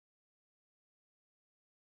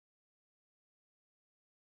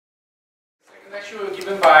Lecture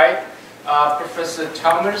given by Professor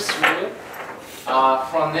Thomas RIED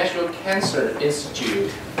from National Cancer Institute.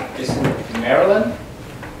 It's in Maryland,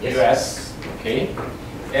 yes. US. Okay,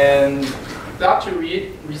 and Dr.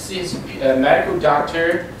 RIED received a medical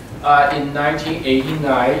doctor in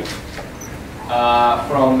 1989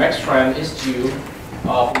 from Max Institute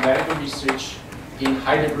of Medical Research in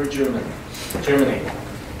Heidelberg, Germany.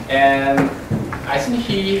 And I think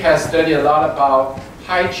he has studied a lot about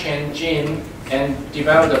high-chain gene and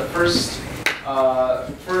developed the first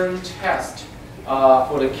firm test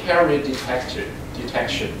for the carrier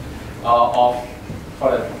detection for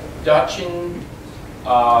the Dutchin.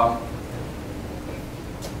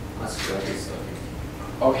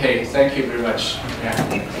 Okay, thank you very much.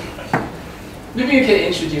 Yeah. Maybe you can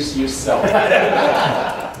introduce yourself.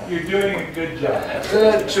 You're doing a good job.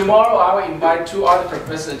 Tomorrow I will invite two other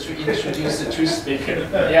professors to introduce the two speakers.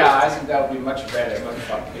 Yeah, I think that would be much better, much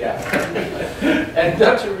fun. Yeah. And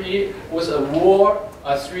Dr. RIED was awarded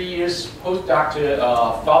a 3 years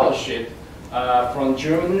postdoctoral fellowship from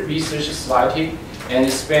German Research Society, and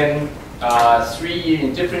he spent 3 years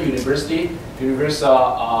in different universities, University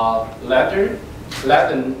of Netherlands,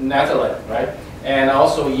 right? And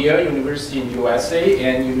also Yale University in USA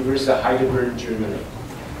and University of Heidelberg, Germany.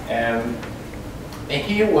 And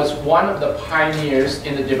he was one of the pioneers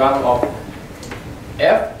in the development of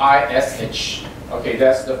FISH. Okay,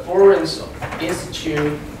 that's the Foreign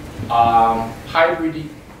Institute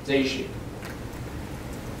hybridization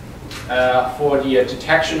for the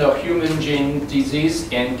detection of human gene disease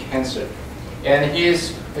and cancer. And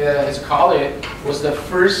his colleague was the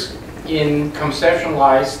first in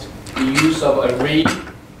conceptualized the use of a RIED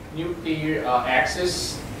nuclear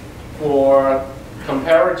axis for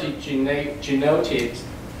comparative genomic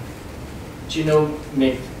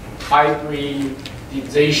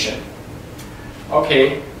hybridization.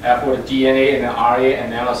 Okay, for the DNA and the RNA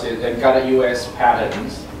analysis, and got a US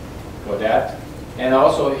patents for that. And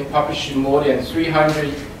also he published more than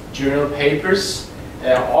 300 journal papers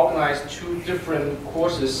and organized 2 different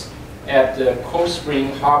courses at the Cold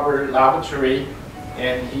Spring Harbor Laboratory,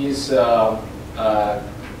 and he's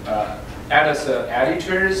as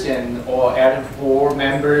editors and or added 4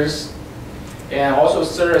 members, and also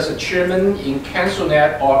served as a chairman in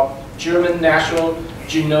CancerNet, or German National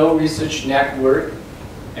Genome Research Network,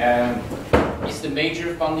 and it's the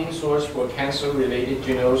major funding source for cancer-related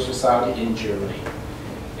genome society in Germany.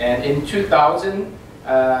 And in 2000,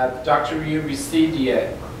 Dr. RIED received the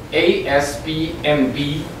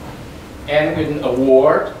ASBMB Annual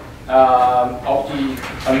Award of the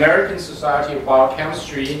American Society of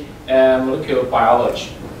Biochemistry and Molecular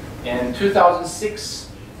Biology. In 2006,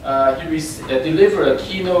 he delivered a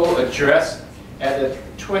keynote address at the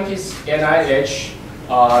 20th NIH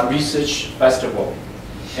Research Festival.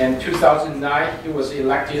 In 2009, he was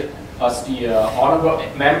elected as the honorable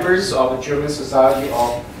members of the German Society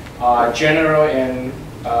of General and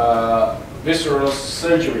Visceral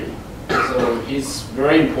Surgery. So he's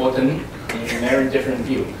very important in a very different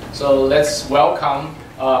view. So let's welcome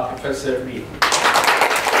Professor RIED.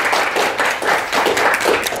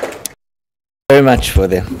 Very much for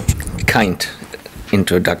the kind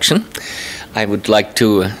introduction. I would like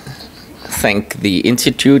to thank the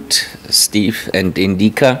Institute, Steve and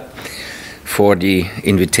Indika, for the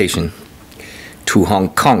invitation to Hong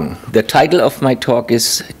Kong. The title of my talk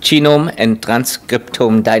is Genome and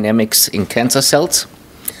Transcriptome Dynamics in Cancer Cells.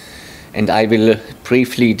 And I will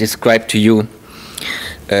briefly describe to you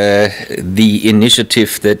the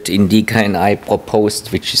initiative that Indika and I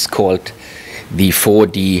proposed, which is called the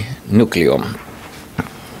 4D nucleome.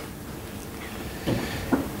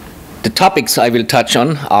 The topics I will touch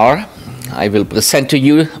on are: I will present to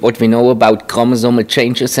you what we know about chromosomal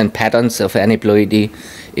changes and patterns of aneuploidy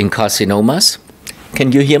in carcinomas.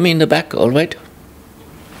 Can you hear me in the back all right?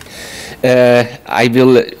 I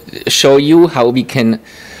will show you how we can,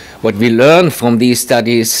 what we learn from these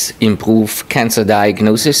studies, improve cancer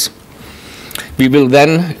diagnosis. We will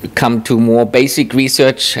then come to more basic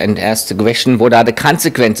research and ask the question, what are the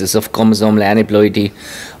consequences of chromosomal aneuploidy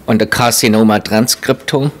on the carcinoma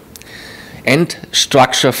transcriptome, and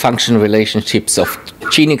structure-function relationships of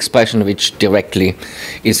gene expression, which directly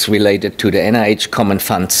is related to the NIH Common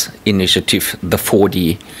Funds initiative, the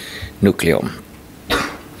 4D nucleome.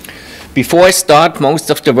 Before I start, most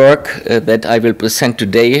of the work that I will present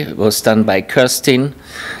today was done by Kirsten,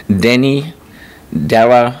 Danny,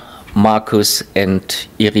 Dara, Marcus, and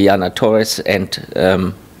Iriana Torres, and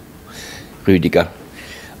Rüdiger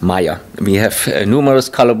Meyer. We have numerous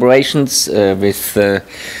collaborations with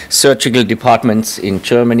surgical departments in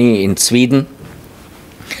Germany, in Sweden,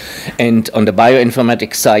 and on the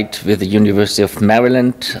bioinformatics side with the University of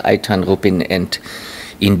Maryland, Aitan Rupin and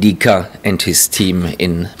Indika and his team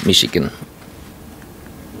in Michigan.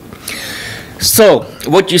 So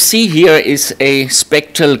what you see here is a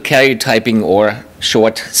spectral karyotyping, or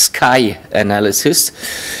short SKY analysis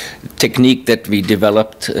technique that we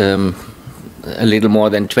developed a little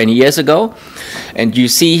more than 20 years ago. And you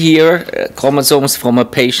see here chromosomes from a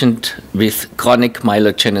patient with chronic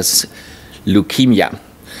myelogenous leukemia.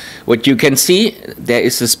 What you can see, there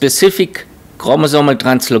is a specific chromosomal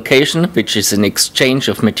translocation, which is an exchange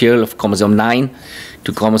of material of chromosome 9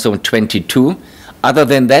 to chromosome 22. Other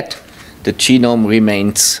than that, the genome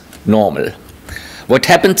remains normal. What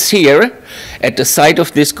happens here at the site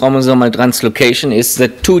of this chromosomal translocation is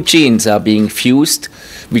that two genes are being fused,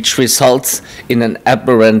 which results in an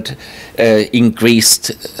aberrant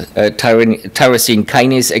increased tyrosine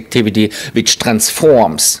kinase activity, which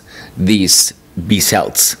transforms these B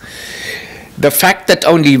cells. The fact that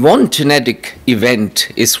only one genetic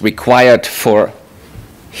event is required for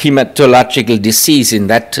hematological disease in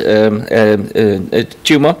that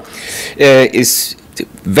tumor is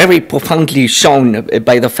very profoundly shown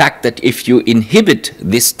by the fact that if you inhibit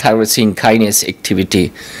this tyrosine kinase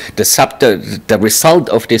activity, the result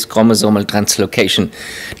of this chromosomal translocation,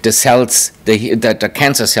 the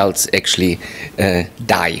cancer cells actually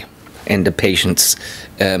die, and the patients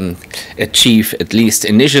achieve, at least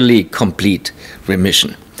initially, complete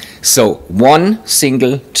remission. So one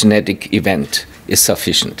single genetic event is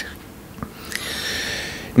sufficient.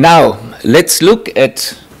 Now let's look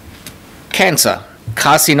at cancer,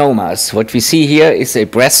 carcinomas. What we see here is a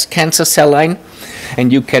breast cancer cell line,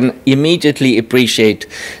 and you can immediately appreciate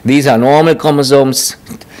these are normal chromosomes,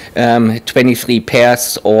 23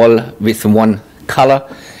 pairs, all with one color,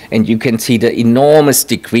 and you can see the enormous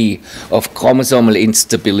degree of chromosomal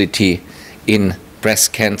instability in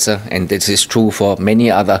breast cancer, and this is true for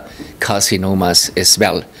many other carcinomas as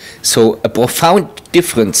well. So a profound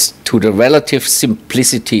difference to the relative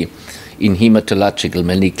simplicity in hematological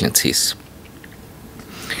malignancies.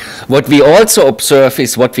 What we also observe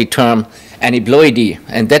is what we term aneuploidy,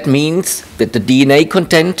 and that means that the DNA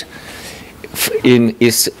content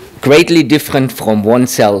is greatly different from one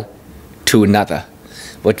cell to another.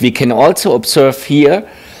 What we can also observe here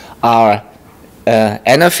are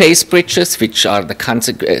anaphase bridges, which are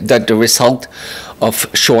the result of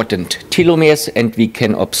shortened telomeres, and we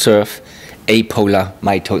can observe apolar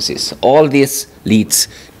mitosis. All this leads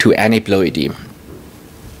to aneuploidy.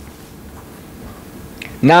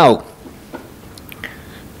 Now,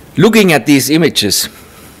 looking at these images,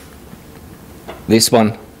 this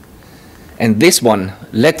one and this one,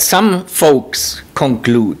 let some folks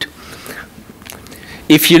conclude.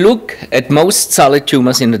 If you look at most solid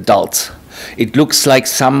tumors in adults, it looks like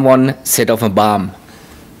someone set off a bomb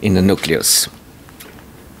in the nucleus.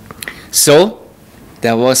 So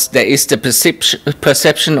there is the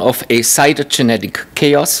perception of a cytogenetic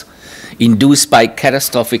chaos induced by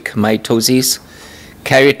catastrophic mitosis,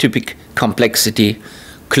 karyotypic complexity,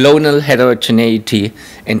 clonal heterogeneity,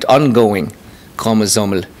 and ongoing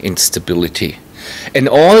chromosomal instability. And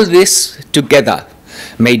all this together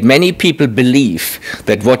made many people believe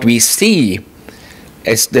that what we see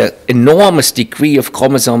as the enormous degree of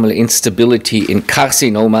chromosomal instability in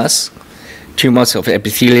carcinomas, tumors of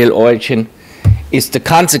epithelial origin, is the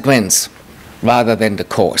consequence rather than the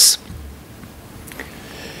cause.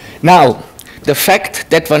 Now, the fact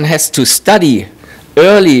that one has to study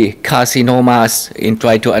early carcinomas and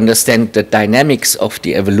try to understand the dynamics of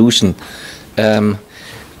the evolution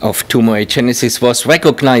of tumorigenesis was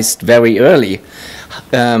recognized very early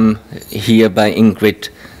here by Ingrid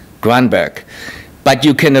Granberg. But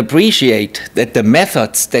you can appreciate that the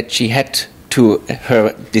methods that she had to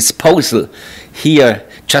her disposal here,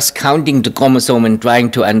 just counting the chromosome and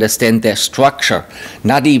trying to understand their structure,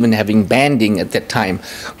 not even having banding at that time,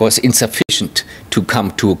 was insufficient to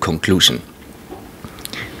come to a conclusion.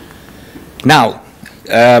 Now,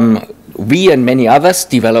 we and many others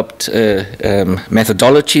developed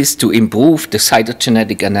methodologies to improve the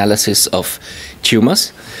cytogenetic analysis of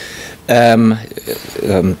tumors.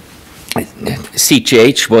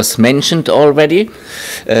 CGH was mentioned already,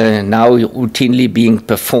 now routinely being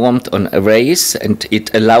performed on arrays, and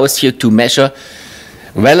it allows you to measure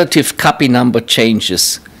relative copy number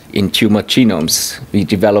changes in tumor genomes. We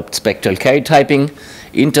developed spectral karyotyping,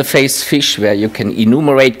 interface FISH, where you can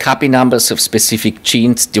enumerate copy numbers of specific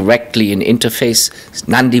genes directly in interface,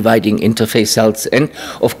 non-dividing interface cells. And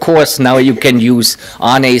of course, now you can use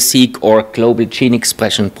RNA-seq or global gene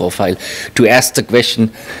expression profile to ask the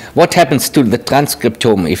question, what happens to the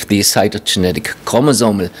transcriptome if these cytogenetic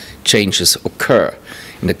chromosomal changes occur?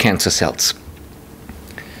 in the cancer cells.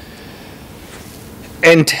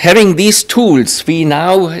 And having these tools, we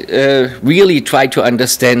now really try to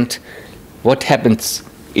understand what happens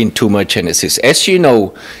in tumorigenesis. As you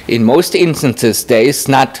know, in most instances, there is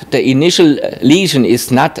not, the initial lesion is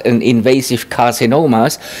not an invasive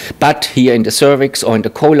carcinoma, but here in the cervix or in the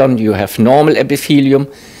colon, you have normal epithelium,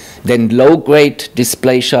 then low-grade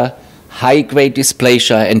dysplasia, high-grade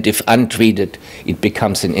dysplasia, and if untreated, it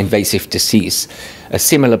becomes an invasive disease. A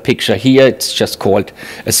similar picture here, it's just called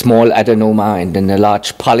a small adenoma and then a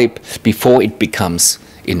large polyp before it becomes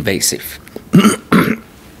invasive.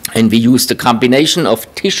 And we use the combination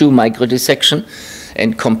of tissue microdissection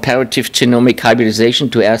and comparative genomic hybridization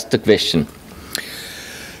to ask the question,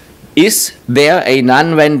 is there a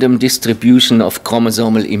non-random distribution of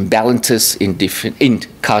chromosomal imbalances in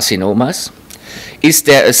carcinomas? Is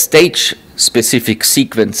there a stage-specific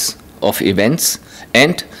sequence of events?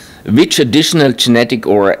 And which additional genetic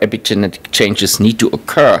or epigenetic changes need to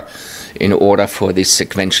occur in order for this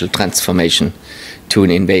sequential transformation to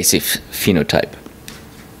an invasive phenotype?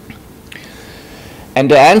 And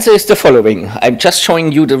the answer is the following. I'm just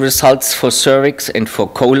showing you the results for cervix and for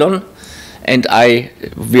colon, and I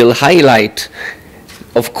will highlight,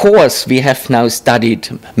 of course, we have now studied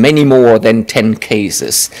many more than 10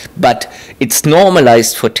 cases, but it's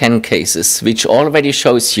normalized for 10 cases, which already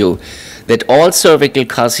shows you that all cervical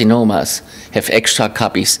carcinomas have extra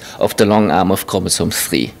copies of the long arm of chromosome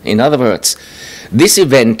 3. In other words, this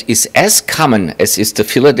event is as common as is the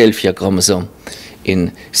Philadelphia chromosome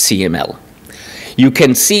in CML. You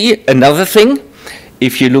can see another thing.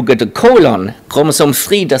 If you look at the colon, chromosome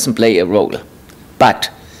 3 doesn't play a role.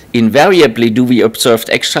 But invariably do we observe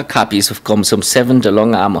extra copies of chromosome 7, the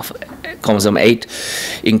long arm of chromosome 8,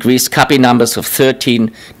 increased copy numbers of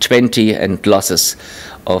 13, 20, and losses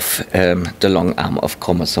of the long arm of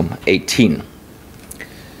chromosome 18.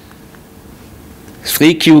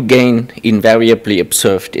 3q gain invariably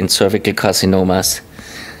observed in cervical carcinomas,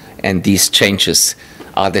 and these changes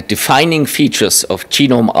are the defining features of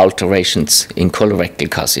genome alterations in colorectal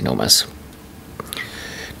carcinomas.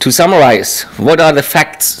 To summarize, what are the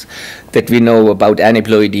facts that we know about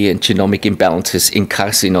aneuploidy and genomic imbalances in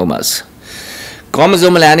carcinomas?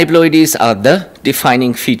 Chromosomal aneuploidies are the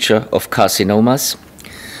defining feature of carcinomas.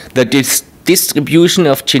 The distribution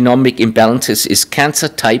of genomic imbalances is cancer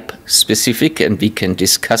type specific, and we can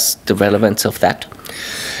discuss the relevance of that.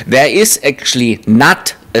 There is actually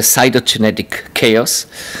not a cytogenetic chaos,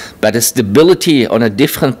 but a stability on a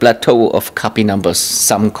different plateau of copy numbers.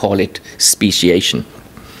 Some call it speciation.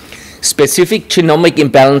 Specific genomic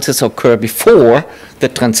imbalances occur before the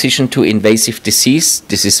transition to invasive disease.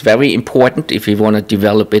 This is very important if we want to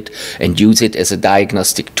develop it and use it as a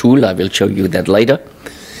diagnostic tool. I will show you that later.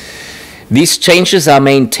 These changes are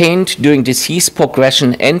maintained during disease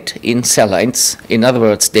progression and in cell lines. In other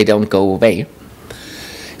words, they don't go away.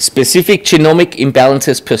 Specific genomic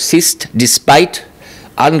imbalances persist despite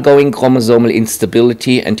ongoing chromosomal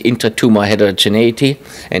instability and intratumor heterogeneity,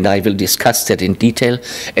 and I will discuss that in detail,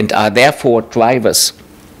 and are therefore drivers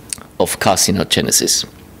of carcinogenesis.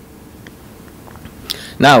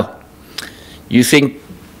 Now, you think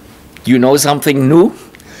you know something new?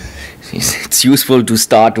 It's useful to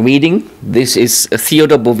start reading. This is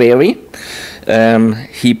Theodore Boveri.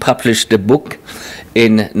 He published a book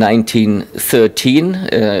in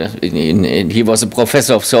 1913. He was a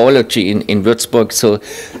professor of zoology in Würzburg, so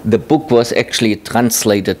the book was actually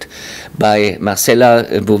translated by Marcella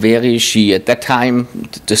Boveri. She, at that time,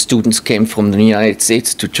 the students came from the United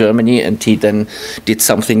States to Germany, and he then did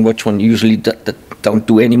something which one usually don't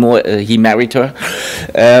do anymore. He married her.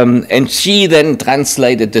 And she then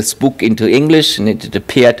translated this book into English, and it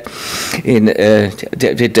appeared in,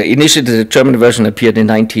 initially the German version appeared in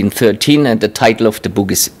 1913, and the title of the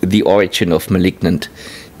book is The Origin of Malignant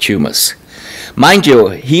Tumors. Mind you,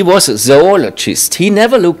 he was a zoologist. He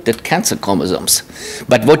never looked at cancer chromosomes.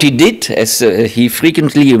 But what he did, as he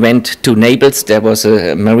frequently went to Naples, there was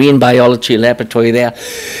a marine biology laboratory there,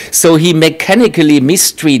 so he mechanically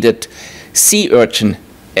mistreated sea urchin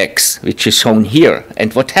eggs, which is shown here.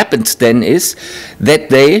 And what happens then is that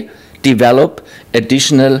they develop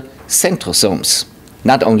additional centrosomes.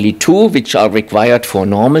 Not only 2, which are required for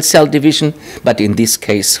normal cell division, but in this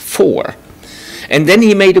case 4. And then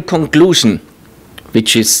he made a conclusion,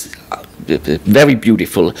 which is very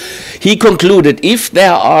beautiful. He concluded if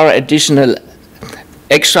there are additional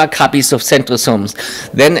extra copies of centrosomes,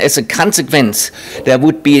 then as a consequence, there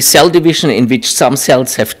would be a cell division in which some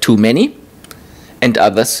cells have too many and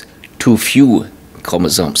others too few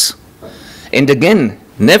chromosomes. And again,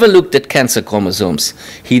 never looked at cancer chromosomes.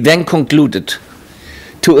 He then concluded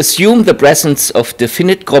To assume the presence of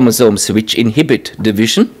definite chromosomes which inhibit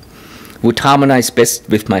division would harmonize best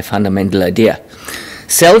with my fundamental idea.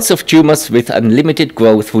 Cells of tumors with unlimited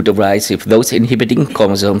growth would arise if those inhibiting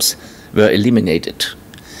chromosomes were eliminated.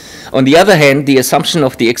 On the other hand, the assumption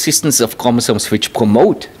of the existence of chromosomes which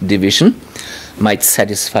promote division might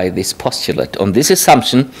satisfy this postulate. On this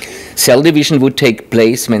assumption, cell division would take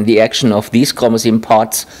place when the action of these chromosome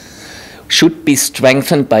parts should be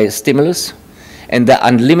strengthened by a stimulus, and the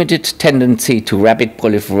unlimited tendency to rapid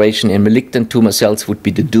proliferation in malignant tumor cells would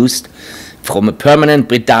be deduced from a permanent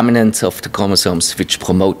predominance of the chromosomes which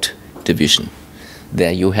promote division.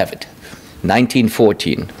 There you have it.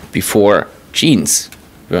 1914, before genes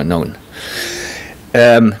were known.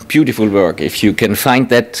 Beautiful work. If you can find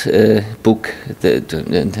that book,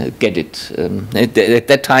 get it. At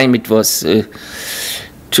that time it was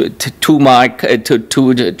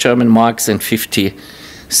two German marks and 50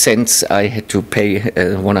 cents. I had to pay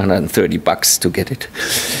 $130 to get it.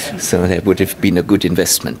 So that would have been a good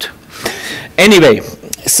investment. Anyway,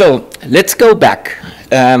 so let's go back.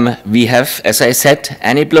 We have, as I said,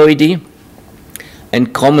 aneuploidy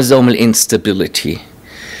and chromosomal instability.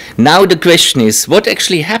 Now the question is, what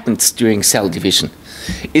actually happens during cell division?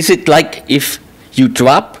 Is it like if you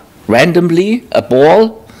drop randomly a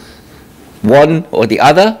ball, one or the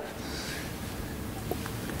other?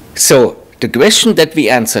 So the question that we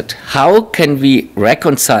answered, how can we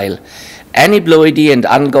reconcile aneuploidy and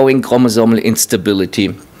ongoing chromosomal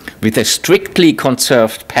instability with a strictly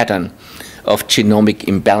conserved pattern of genomic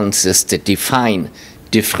imbalances that define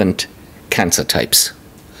different cancer types?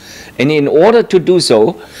 And in order to do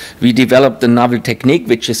so, we developed a novel technique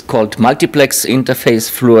which is called multiplex interface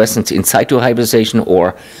fluorescence in situ hybridization,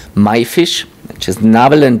 or MyFISH, which is a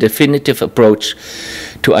novel and definitive approach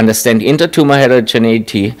to understand intertumor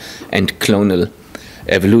heterogeneity and clonal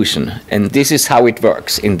evolution. And this is how it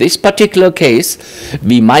works. In this particular case,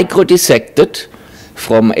 we microdissected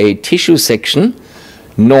from a tissue section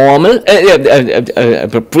normal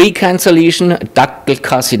pre-cancer lesion, ductal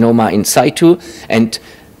carcinoma in situ, and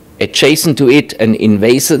adjacent to it an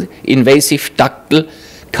invasive ductal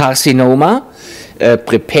carcinoma,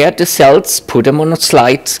 prepared the cells, put them on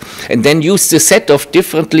slides, and then used a set of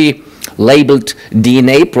differently labeled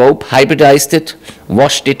DNA probe, hybridized it,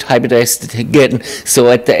 washed it, hybridized it again. So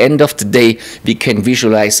at the end of the day, we can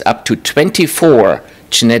visualize up to 24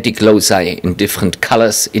 genetic loci in different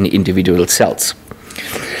colors in individual cells.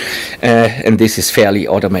 And this is fairly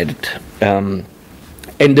automated. And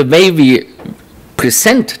the way we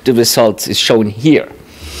present the results is shown here.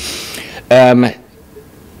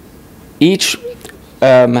 Each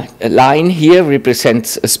line here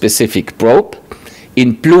represents a specific probe.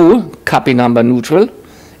 In blue, copy number neutral.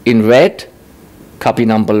 In red, copy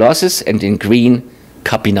number losses. And in green,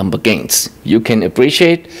 copy number gains. You can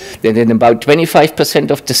appreciate that in about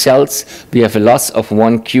 25% of the cells, we have a loss of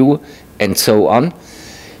 1Q and so on.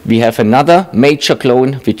 We have another major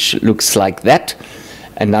clone which looks like that.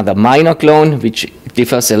 Another minor clone which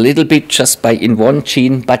differs a little bit just by in one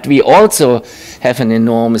gene, but we also have an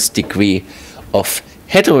enormous degree of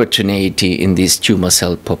heterogeneity in these tumor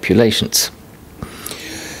cell populations.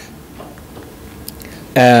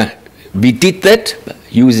 We did that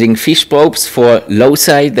using FISH probes for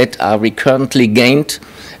loci that are recurrently gained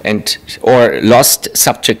and or lost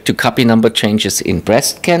subject to copy number changes in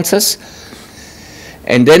breast cancers.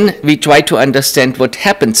 And then we try to understand what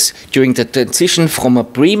happens during the transition from a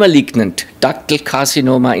pre-malignant ductal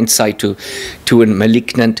carcinoma in situ to a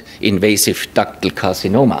malignant invasive ductal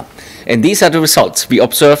carcinoma. And these are the results. We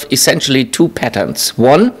observe essentially two patterns.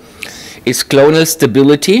 One is clonal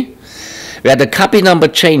stability, where the copy number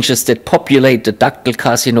changes that populate the ductal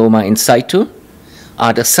carcinoma in situ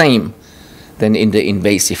are the same than in the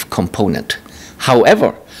invasive component.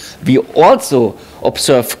 However, we also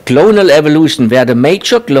observe clonal evolution where the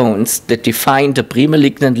major clones that define the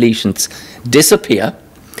pre-malignant lesions disappear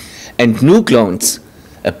and new clones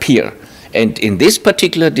appear. And in this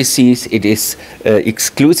particular disease, it is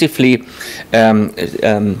exclusively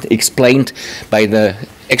explained by the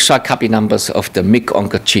extra copy numbers of the MYC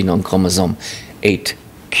oncogenome chromosome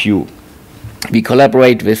 8q. We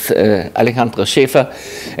collaborate with Alejandro Schäfer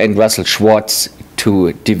and Russell Schwartz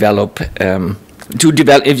to develop a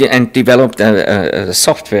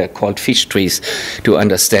software called FISH trees to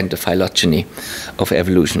understand the phylogeny of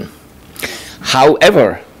evolution.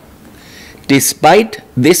 However, despite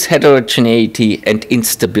this heterogeneity and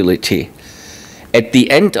instability, at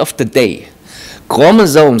the end of the day,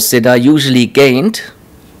 chromosomes that are usually gained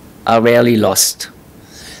are rarely lost,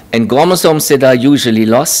 and chromosomes that are usually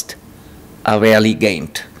lost are rarely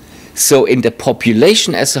gained. So in the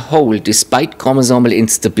population as a whole, despite chromosomal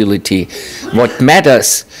instability, what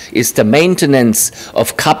matters is the maintenance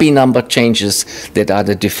of copy number changes that are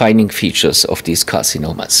the defining features of these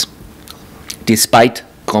carcinomas, despite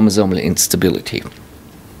chromosomal instability.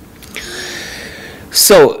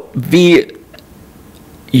 So we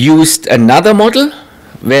used another model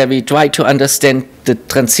where we try to understand the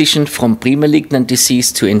transition from premalignant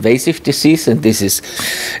disease to invasive disease, and this is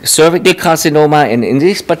cervical carcinoma. And in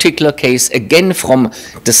this particular case, again from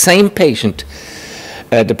the same patient,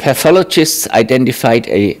 the pathologists identified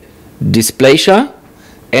a dysplasia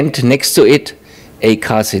and next to it a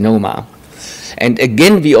carcinoma. And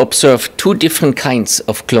again, we observed two different kinds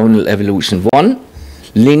of clonal evolution. One,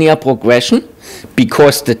 linear progression,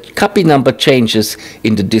 because the copy number changes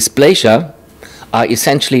in the dysplasia are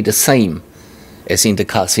essentially the same as in the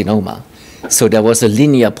carcinoma. So there was a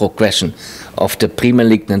linear progression of the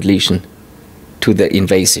premalignant lesion to the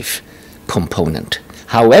invasive component.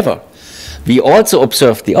 However, we also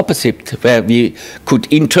observed the opposite, where we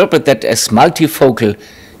could interpret that as multifocal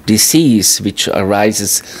disease, which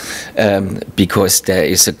arises because there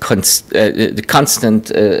is a constant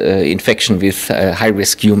infection with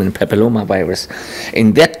high-risk human papillomavirus.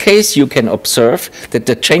 In that case, you can observe that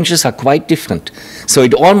the changes are quite different. So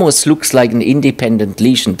it almost looks like an independent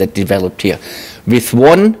lesion that developed here, with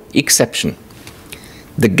one exception.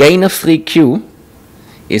 The gain of 3q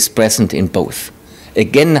is present in both,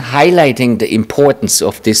 again highlighting the importance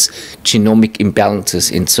of these genomic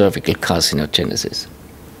imbalances in cervical carcinogenesis.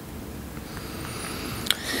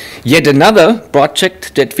 Yet another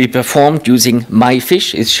project that we performed using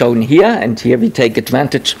MyFish is shown here, and here we take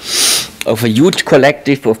advantage of a huge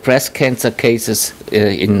collective of breast cancer cases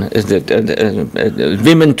in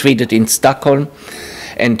women treated in Stockholm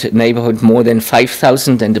and neighborhood more than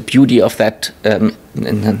 5,000. And the beauty of that,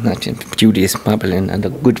 beauty is probably a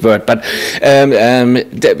good word, but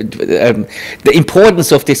the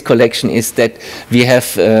importance of this collection is that we have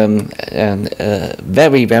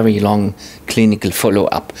very, very long clinical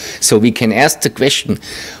follow-up. So we can ask the question,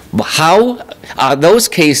 how are those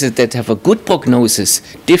cases that have a good prognosis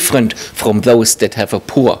different from those that have a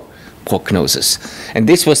poor prognosis? And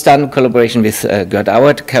this was done in collaboration with Gerd Auer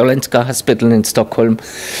at Karolinska Hospital in Stockholm,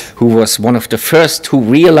 who was one of the first who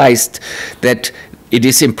realized that it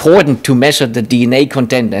is important to measure the DNA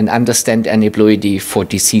content and understand aneuploidy for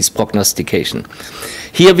disease prognostication.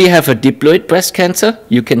 Here we have a diploid breast cancer.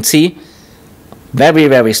 You can see very,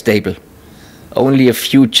 very stable. Only a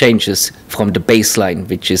few changes from the baseline,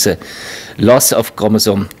 which is a loss of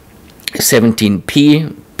chromosome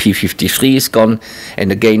 17p, p53 is gone,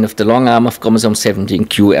 and a gain of the long arm of chromosome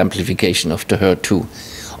 17q, amplification of the HER2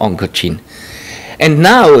 oncogene. And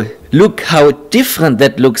now, look how different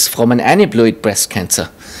that looks from an aneuploid breast cancer,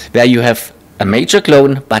 where you have a major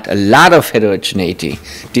clone, but a lot of heterogeneity,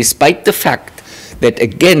 despite the fact that,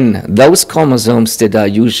 again, those chromosomes that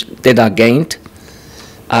are gained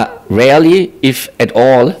are rarely, if at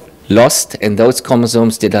all, lost, and those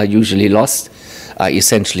chromosomes that are usually lost are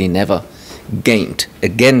essentially never gained.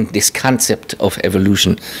 Again, this concept of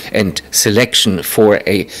evolution and selection for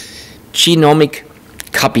a genomic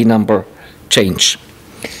copy number change.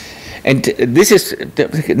 And this is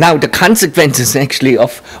now the consequences actually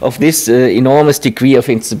of this enormous degree of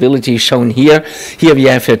instability shown here. Here we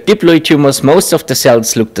have diploid tumors. Most of the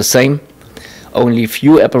cells look the same. Only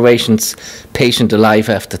few aberrations, patient alive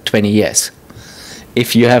after 20 years.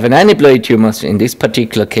 If you have an aneuploid tumor, in this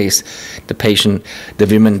particular case, the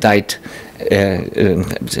woman died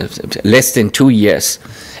less than 2 years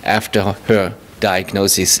after her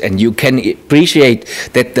diagnosis. And you can appreciate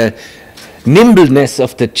that the nimbleness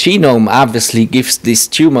of the genome obviously gives this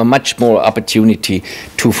tumor much more opportunity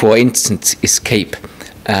to, for instance, escape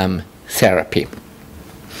therapy.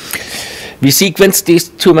 We sequenced these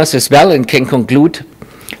tumors as well and can conclude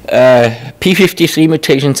p53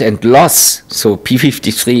 mutations and loss, so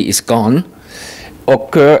p53 is gone,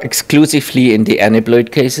 occur exclusively in the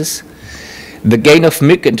aneuploid cases. The gain of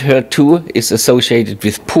MYC and HER2 is associated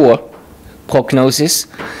with poor prognosis.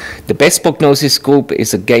 The best prognosis group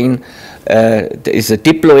is a gain, is a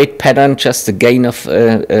diploid pattern, just a gain of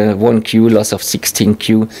 1q, loss of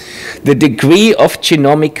 16q. The degree of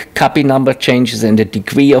genomic copy number changes and the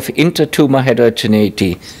degree of intertumor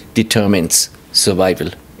heterogeneity determines survival,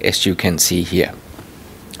 as you can see here.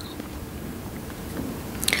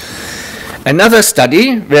 Another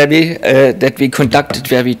study where that we conducted,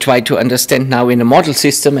 where we try to understand now in a model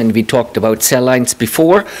system, and we talked about cell lines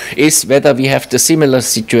before, is whether we have the similar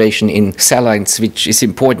situation in cell lines, which is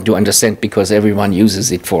important to understand because everyone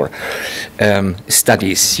uses it for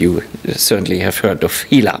studies. You certainly have heard of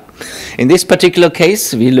HeLa. In this particular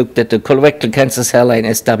case, we looked at the colorectal cancer cell line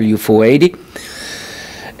SW480.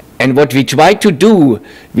 And what we try to do,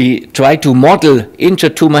 we try to model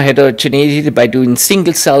intratumor heterogeneity by doing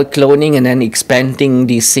single cell cloning and then expanding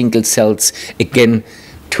these single cells again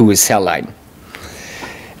to a cell line.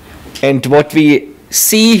 And what we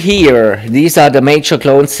see here, these are the major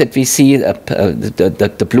clones that we see,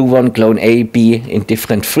 the blue one, clone A, B, in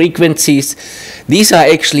different frequencies. These are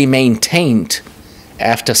actually maintained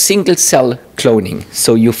after single cell cloning.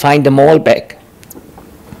 So you find them all back.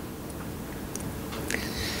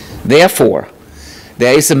 Therefore,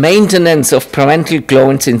 there is a maintenance of parental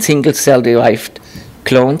clones in single-cell derived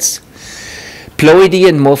clones. Ploidy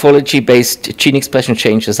and morphology-based gene expression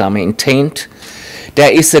changes are maintained.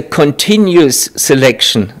 There is a continuous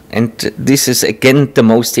selection, and this is again the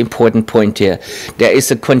most important point here. There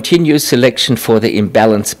is a continuous selection for the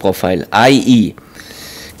imbalance profile, i.e.,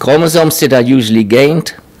 chromosomes that are usually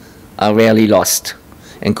gained are rarely lost,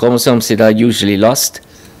 and chromosomes that are usually lost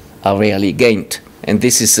are rarely gained. And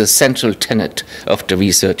this is a central tenet of the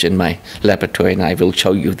research in my laboratory, and I will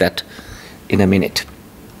show you that in a minute.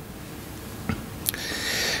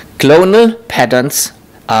 Clonal patterns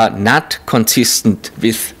are not consistent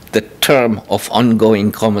with the term of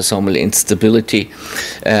ongoing chromosomal instability,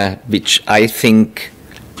 which I think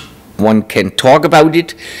one can talk about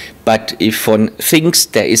it, but if one thinks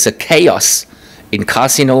there is a chaos in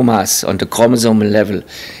carcinomas on the chromosomal level,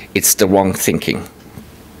 it's the wrong thinking.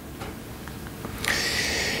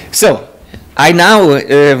 So, I now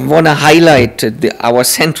want to highlight our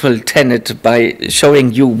central tenet by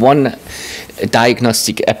showing you one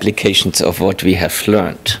diagnostic applications of what we have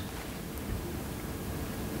learned.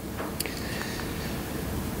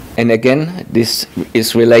 And again, this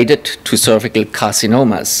is related to cervical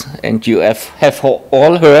carcinomas. And you have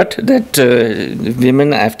all heard that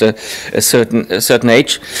women after a certain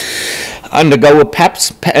age undergo a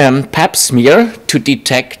pap smear to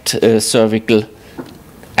detect cervical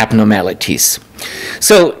abnormalities.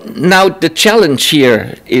 So now the challenge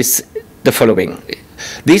here is the following.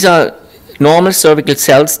 These are normal cervical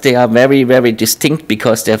cells. They are very, very distinct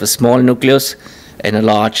because they have a small nucleus and a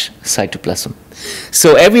large cytoplasm.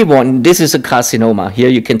 So everyone, this is a carcinoma. Here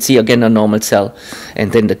you can see again a normal cell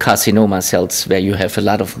and then the carcinoma cells where you have a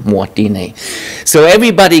lot of more DNA. So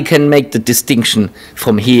everybody can make the distinction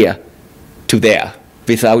from here to there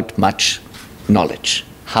without much knowledge.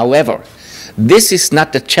 However, this is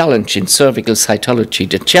not the challenge in cervical cytology.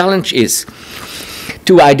 The challenge is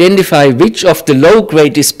to identify which of the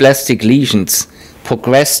low-grade dysplastic lesions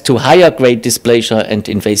progress to higher-grade dysplasia and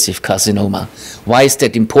invasive carcinoma. Why is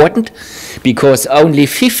that important? Because only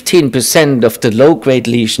 15% of the low-grade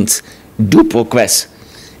lesions do progress.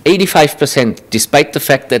 85%, despite the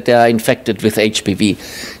fact that they are infected with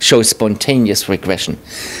HPV, show spontaneous regression.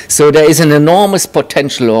 So there is an enormous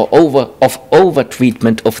potential of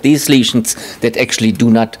over-treatment of these lesions that actually do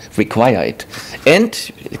not require it. And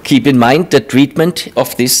keep in mind that treatment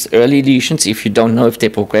of these early lesions, if you don't know if they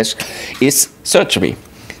progress, is surgery.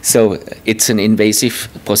 So it's an invasive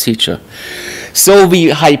procedure. So we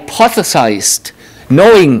hypothesized,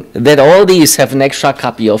 knowing that all these have an extra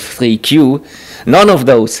copy of 3q, none of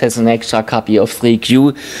those has an extra copy of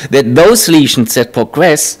 3q, that those lesions that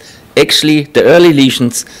progress, actually the early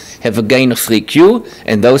lesions have a gain of 3q,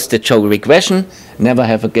 and those that show regression never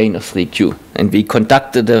have a gain of 3q. And we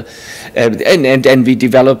conducted and we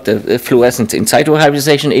developed a fluorescence in situ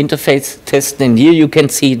hybridization interface test, and here you can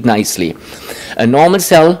see it nicely. A normal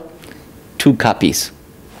cell, 2 copies.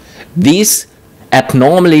 These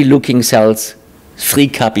abnormally looking cells, 3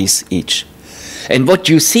 copies each. And what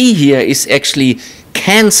you see here is actually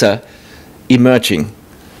cancer emerging.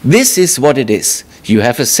 This is what it is. You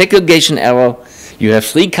have a segregation error. You have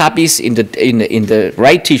 3 copies in the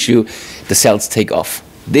right tissue. The cells take off.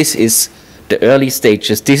 This is the early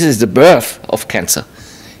stages. This is the birth of cancer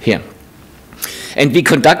here. And we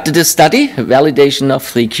conducted a study, validation of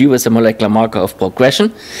 3q as a molecular marker of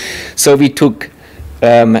progression. So we took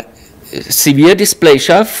severe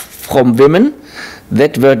dysplasia from women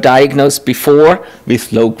that were diagnosed before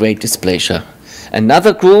with low-grade dysplasia.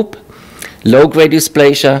 Another group, low-grade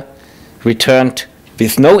dysplasia, returned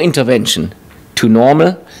with no intervention to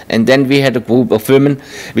normal, and then we had a group of women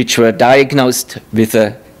which were diagnosed with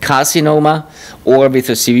a carcinoma or with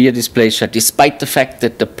a severe dysplasia, despite the fact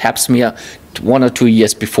that the pap smear 1 or 2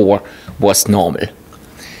 years before was normal.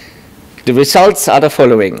 The results are the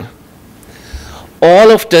following.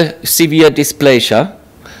 All of the severe dysplasia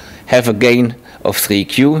have a gain of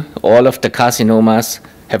 3q. All of the carcinomas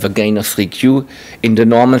have a gain of 3q. In the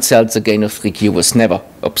normal cells, a gain of 3q was never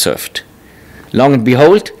observed. Long and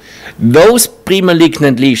behold, those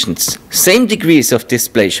premalignant lesions, same degrees of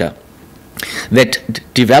dysplasia, that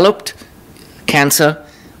developed cancer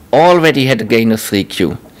already had a gain of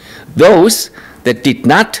 3q. Those that did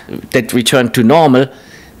not, that returned to normal,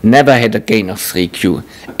 never had a gain of 3q.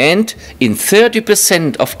 And in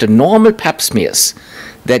 30% of the normal pap smears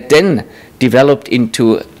that then developed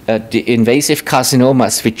into the invasive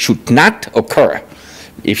carcinomas, which should not occur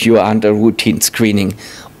if you are under routine screening,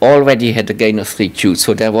 already had a gain of 3q.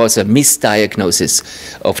 So there was a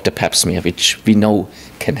misdiagnosis of the pap smear, which we know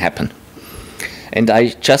can happen. And I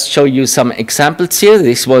just show you some examples here.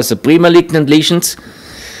 This was the premalignant lesions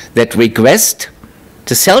that regressed.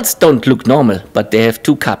 The cells don't look normal, but they have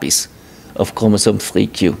 2 copies of chromosome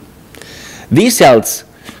 3q. These cells,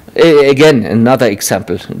 again, another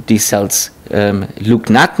example, these cells look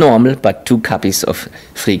not normal, but 2 copies of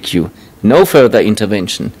 3q. No further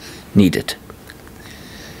intervention needed.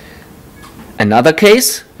 Another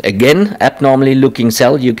case, again, abnormally looking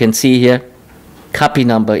cell, you can see here, copy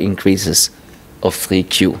number increases of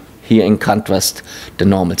 3q. Here in contrast, the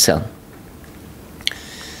normal cell.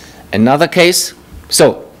 Another case,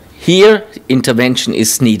 so here intervention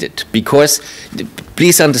is needed because,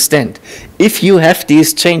 please understand, if you have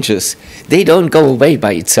these changes, they don't go away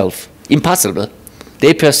by itself. Impossible.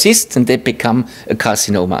 They persist and they become a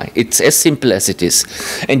carcinoma. It's as simple as it is.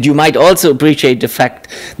 And you might also appreciate the fact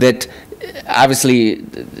that obviously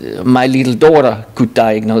my little daughter could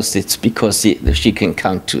diagnose it because she can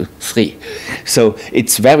count to 3. So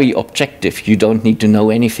it's very objective. You don't need to know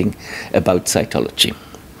anything about cytology.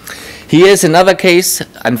 Here's another case.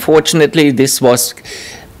 Unfortunately, this was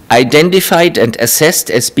identified and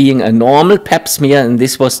assessed as being a normal pap smear, and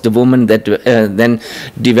this was the woman that then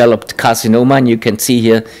developed carcinoma. And you can see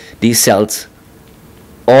here these cells,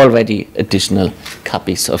 already additional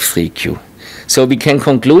copies of 3q. So we can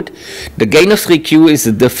conclude the gain of 3q is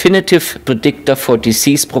a definitive predictor for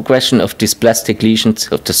disease progression of dysplastic lesions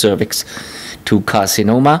of the cervix to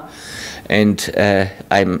carcinoma. And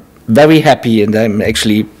I'm very happy, and I'm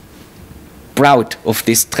actually proud of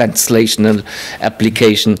this translational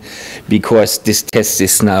application because this test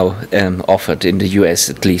is now offered in the US,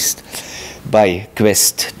 at least by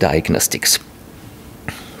Quest Diagnostics.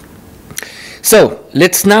 So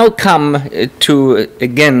let's now come to,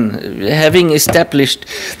 again, having established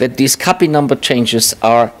that these copy number changes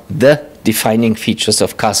are the defining features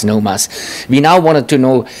of carcinomas. We now wanted to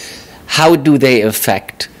know, how do they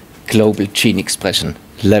affect global gene expression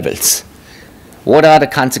levels? What are the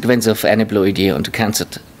consequences of aneuploidy on the cancer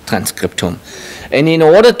transcriptome? And in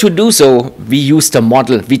order to do so, we used a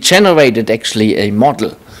model. We generated actually a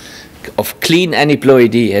model of clean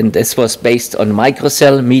aneuploidy, and this was based on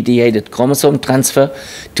microcell-mediated chromosome transfer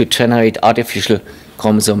to generate artificial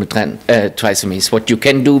chromosomal trisomies. What you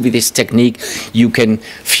can do with this technique, you can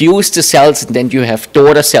fuse the cells, and then you have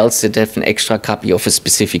daughter cells that have an extra copy of a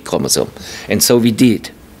specific chromosome. And so we did.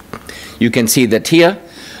 You can see that here,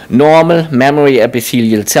 normal mammary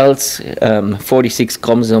epithelial cells, 46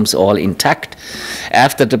 chromosomes all intact.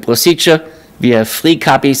 After the procedure, we have 3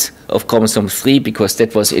 copies of chromosome 3 because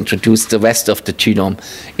that was introduced. The rest of the genome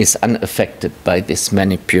is unaffected by this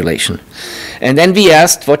manipulation. And then we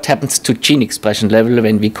asked what happens to gene expression level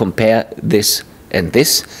when we compare this, and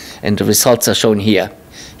the results are shown here.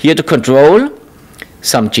 Here the control,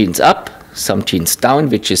 some genes up, some genes down,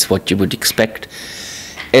 which is what you would expect.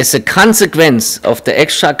 As a consequence of the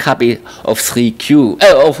extra copy of 3q,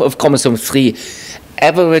 of chromosome 3,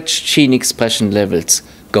 average gene expression levels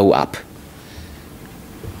go up.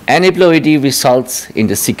 Aneuploidy results in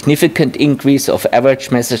the significant increase of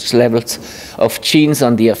average message levels of genes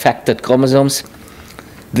on the affected chromosomes.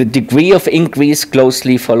 The degree of increase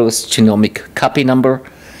closely follows genomic copy number.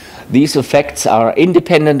 These effects are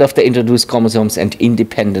independent of the introduced chromosomes and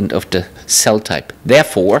independent of the cell type.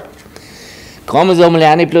 Therefore, chromosomal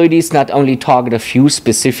aneuploidies not only target a few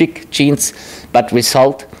specific genes, but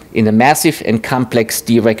result in a massive and complex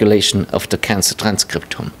deregulation of the cancer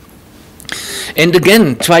transcriptome. And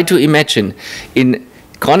again, try to imagine, in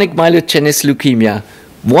chronic myelogenous leukemia,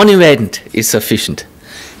 one event is sufficient.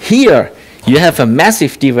 Here, you have a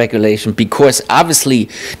massive deregulation because obviously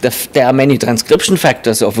there are many transcription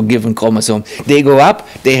factors of a given chromosome. They go up,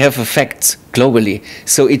 they have effects globally.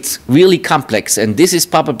 So it's really complex, and this is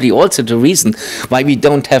probably also the reason why we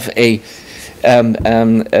don't have a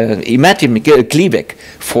imatinib cleavage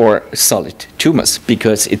for solid tumors,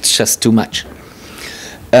 because it's just too much.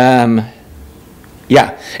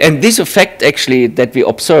 Yeah, and this effect actually that we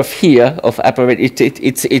observe here of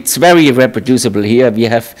it's very reproducible here. We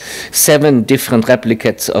have 7 different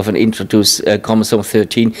replicates of an introduced chromosome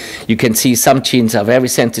 13. You can see some genes are very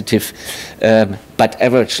sensitive, but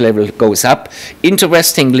average level goes up.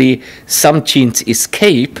 Interestingly, some genes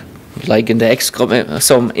escape, like in the X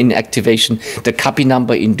chromosome inactivation, the copy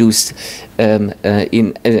number induced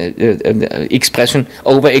expression,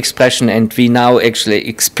 overexpression, and we now actually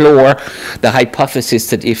explore the hypothesis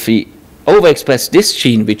that if we overexpress this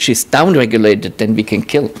gene, which is downregulated, then we can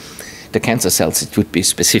kill the cancer cells. It would be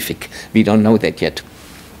specific. We don't know that yet.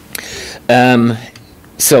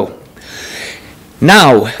 So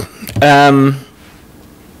now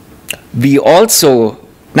we also,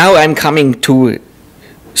 now I'm coming to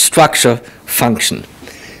structure function.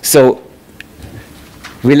 So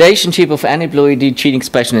relationship of aneuploidy, gene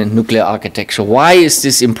expression, and nuclear architecture. Why is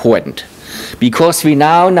this important? Because we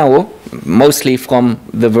now know, mostly from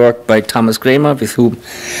the work by Thomas Kramer, with whom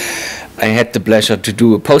I had the pleasure to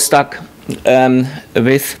do a postdoc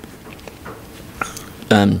with.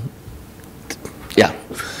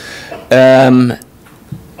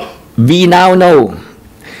 We now know.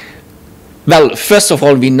 Well, first of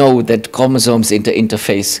all, we know that chromosomes in the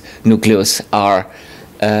interface nucleus are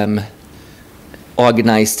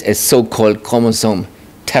organized as so-called chromosome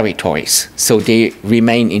territories, so they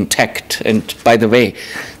remain intact. And by the way,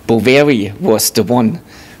 Boveri was the one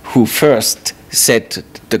who first said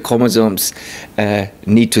the chromosomes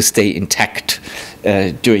need to stay intact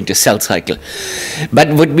during the cell cycle. But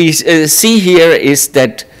what we see here is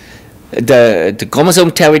that the chromosome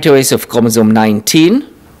territories of chromosome 19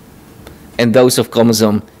 and those of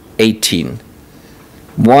chromosome 18.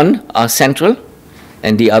 One are central,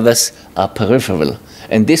 and the others are peripheral.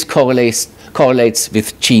 And this correlates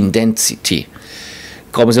with gene density.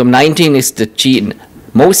 Chromosome 19 is the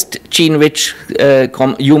most gene-rich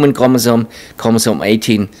human chromosome. Chromosome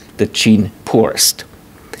 18, the gene poorest.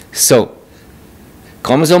 So,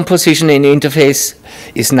 chromosome position in the interface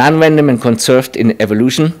is non-random and conserved in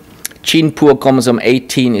evolution. Gene-poor chromosome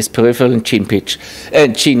 18 is peripheral and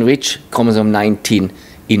gene-rich chromosome 19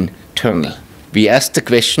 internal. We asked the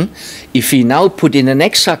question, if we now put in an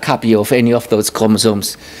extra copy of any of those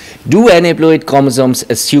chromosomes, do aneuploid chromosomes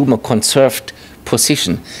assume a conserved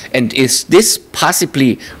position? And is this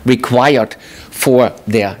possibly required for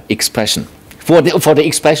their expression, for the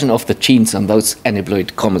expression of the genes on those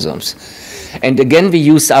aneuploid chromosomes? And again, we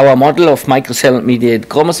use our model of microcell-mediated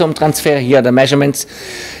chromosome transfer. Here are the measurements.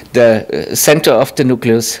 The center of the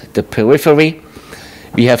nucleus, the periphery.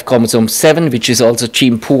 We have chromosome 7, which is also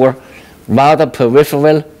gene-poor, rather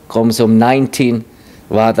peripheral. Chromosome 19,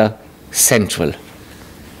 rather central.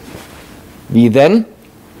 We then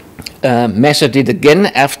measured it again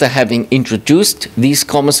after having introduced these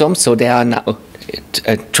chromosomes, so they are now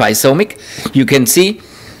trisomic. You can see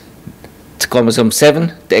chromosome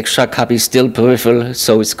 7, the extra copy is still peripheral,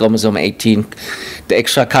 so is chromosome 18. The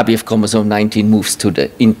extra copy of chromosome 19 moves to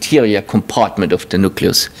the interior compartment of the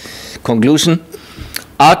nucleus. Conclusion: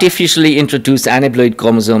 artificially introduced aneuploid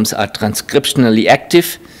chromosomes are transcriptionally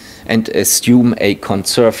active and assume a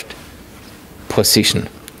conserved position.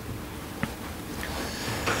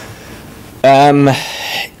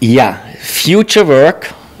 Future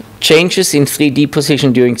work: changes in 3D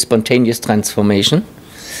position during spontaneous transformation,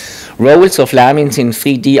 roles of lamins in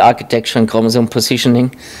 3D architecture and chromosome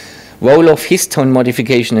positioning, role of histone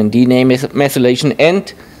modification and DNA methylation,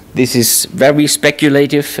 and this is very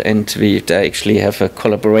speculative, and we actually have a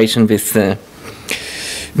collaboration with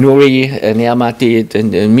Nuri Nermati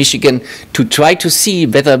in Michigan to try to see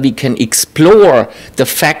whether we can explore the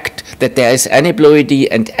fact that there is aneuploidy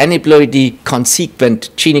and aneuploidy consequent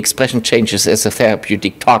gene expression changes as a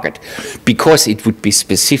therapeutic target, because it would be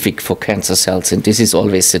specific for cancer cells, and this is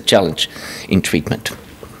always a challenge in treatment.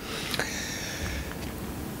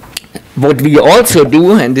 What we also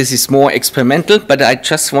do, and this is more experimental, but I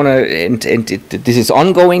just want to, this is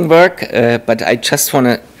ongoing work, but I just want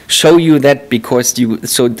to show you that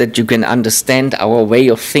so that you can understand our way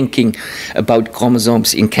of thinking about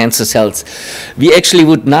chromosomes in cancer cells. We actually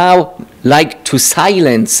would now like to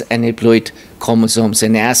silence aneuploid chromosomes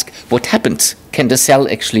and ask what happens. Can the cell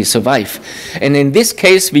actually survive? And in this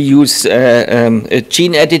case, we use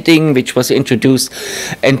gene editing, which was introduced,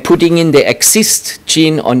 and putting in the exist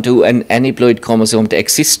gene onto an aneuploid chromosome. The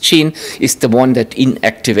exist gene is the one that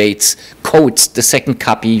inactivates, codes the second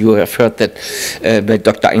copy. You have heard that by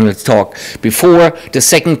Dr. Engel's talk before, the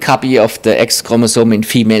second copy of the X chromosome in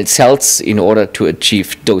female cells in order to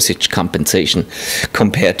achieve dosage compensation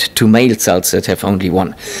compared to male cells that have only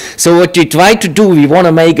one. So what we try to do, we want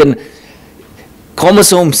to make an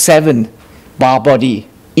chromosome 7 bar body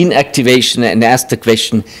inactivation, and ask the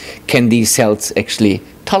question, can these cells actually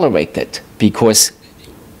tolerate that? Because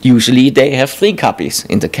usually they have 3 copies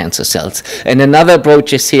in the cancer cells. And another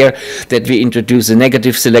approach is here that we introduce a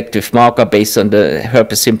negative selective marker based on the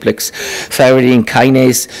herpes simplex thyridine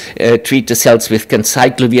kinase, treat the cells with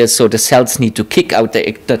ganciclovir, so the cells need to kick out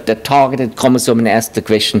the targeted chromosome and ask the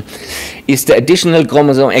question, is the additional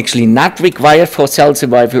chromosome actually not required for cell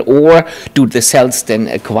survival, or do the cells then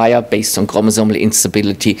acquire, based on chromosomal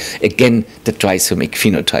instability, again the trisomic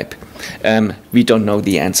phenotype? We don't know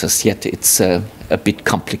the answers yet. It's a bit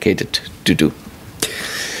complicated to do.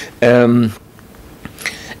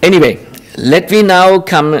 Anyway, let me now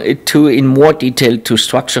come to in more detail to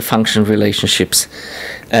structure-function relationships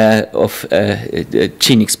of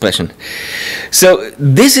gene expression. So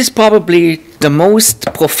this is probably the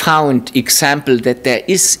most profound example that there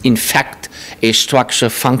is in fact a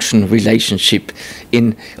structure-function relationship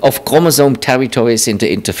of chromosome territories in the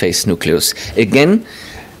interface nucleus. Again,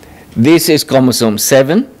 this is chromosome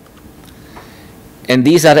 7, and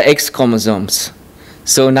these are the X chromosomes.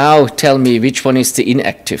 So now tell me which one is the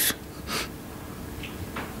inactive.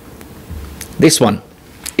 This one.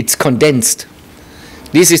 It's condensed.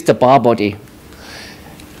 This is the bar body.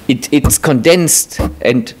 It's condensed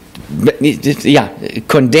and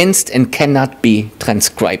condensed and cannot be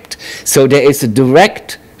transcribed. So there is a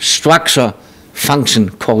direct structure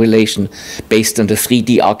function correlation based on the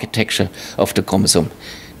 3D architecture of the chromosome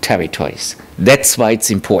territories. That's why it's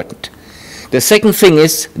important. The second thing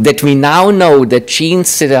is that we now know that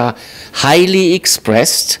genes that are highly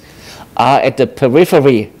expressed are at the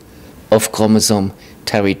periphery of chromosome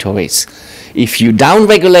territories. If you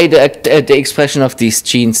downregulate the expression of these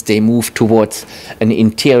genes, they move towards an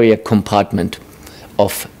interior compartment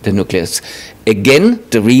of the nucleus. Again,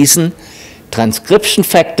 the reason transcription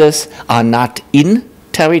factors are not in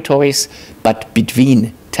territories, but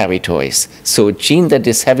between territories. So a gene that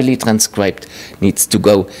is heavily transcribed needs to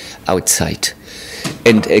go outside.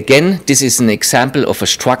 And again, this is an example of a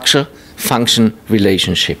structure-function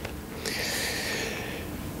relationship.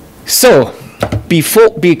 So,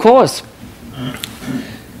 because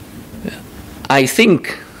I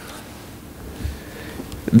think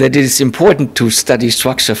that it is important to study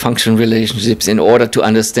structure-function relationships in order to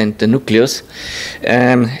understand the nucleus,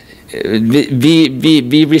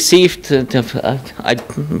 we received, I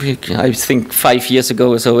think 5 years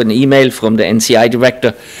ago or so, an email from the NCI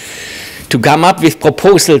director to come up with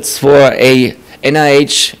proposals for a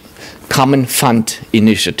NIH Common Fund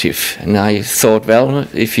initiative. And I thought, well,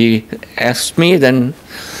 if he asked me, then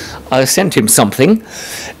I'll send him something.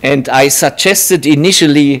 And I suggested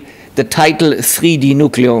initially the title 3D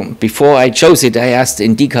nucleome. Before I chose it, I asked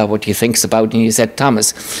Indika what he thinks about it, and he said,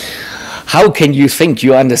 Thomas, how can you think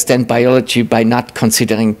you understand biology by not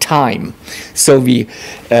considering time? So we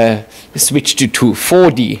switched to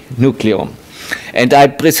 4D nucleome. And I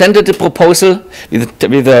presented a proposal with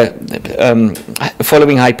the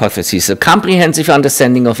following hypothesis. A comprehensive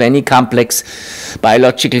understanding of any complex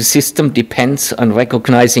biological system depends on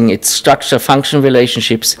recognizing its structure-function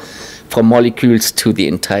relationships from molecules to the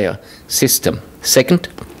entire system. Second,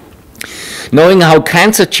 knowing how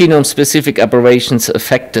cancer genome-specific aberrations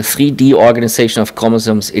affect the 3D organization of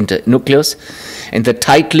chromosomes in the nucleus and the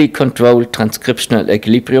tightly controlled transcriptional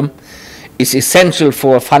equilibrium is essential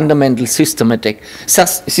for a fundamental systematic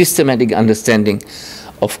understanding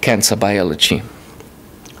of cancer biology.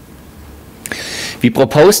 We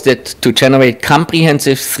proposed that to generate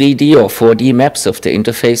comprehensive 3D or 4D maps of the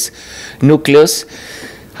interface nucleus.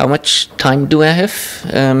 How much time do I have?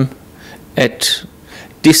 At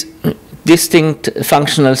distinct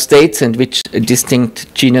functional states and which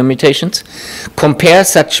distinct genome mutations. Compare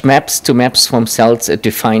such maps to maps from cells at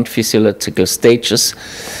defined physiological stages.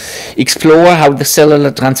 Explore how the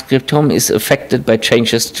cellular transcriptome is affected by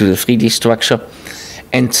changes to the 3D structure,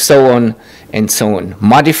 and so on and so on.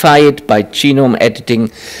 Modify it by genome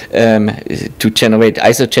editing to generate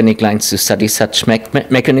isogenic lines to study such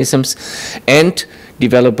mechanisms, and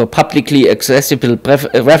develop a publicly accessible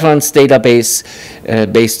reference database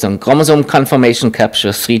based on chromosome conformation capture,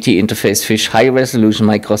 3D interface fish, high-resolution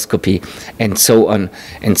microscopy, and so on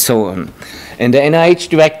and so on. And the NIH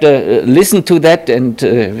director listened to that, and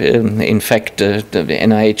in fact, the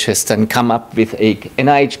NIH has then come up with a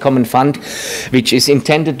NIH Common Fund, which is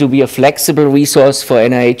intended to be a flexible resource for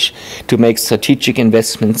NIH to make strategic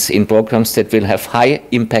investments in programs that will have high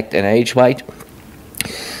impact NIH-wide.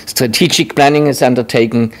 Strategic planning is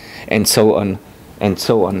undertaken, and so on and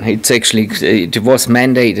so on. It's actually, it was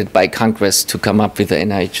mandated by Congress to come up with the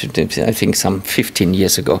NIH, I think some 15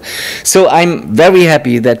 years ago. So I'm very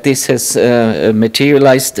happy that this has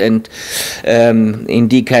materialized, and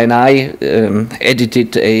Indika and I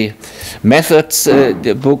edited a methods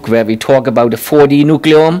book where we talk about a 4D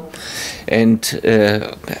nucleome. And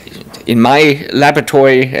in my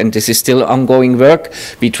laboratory, and this is still ongoing work,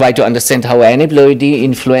 we try to understand how aneuploidy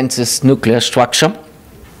influences nuclear structure.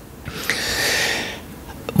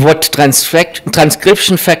 What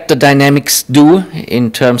transcription factor dynamics do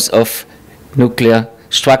in terms of nuclear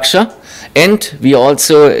structure. And we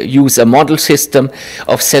also use a model system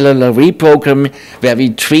of cellular reprogramming where we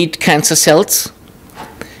treat cancer cells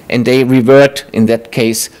and they revert, in that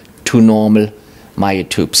case, to normal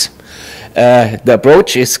myotubes. The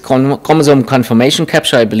approach is chromosome conformation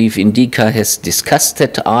capture. I believe Indika has discussed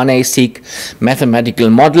that, RNA-seq mathematical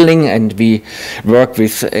modeling, and we work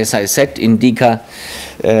with, as I said, Indika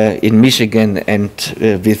in Michigan, and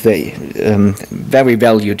with a very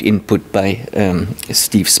valued input by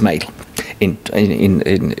Steve Smale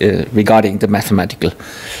regarding the mathematical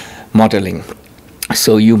modeling.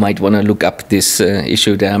 So you might want to look up this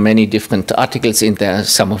issue. There are many different articles in there.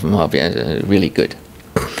 Some of them are really good.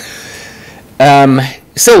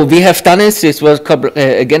 So we have done this. This was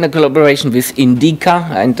again a collaboration with Indika,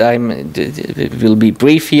 and I will be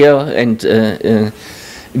brief here. And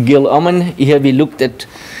Gil Oman. Here we looked at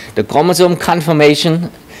the chromosome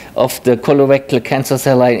conformation of the colorectal cancer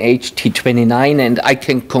cell line HT29, and I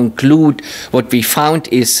can conclude what we found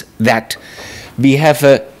is that we have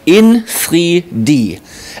in 3D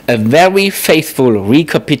a very faithful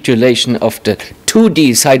recapitulation of the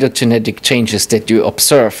 2D cytogenetic changes that you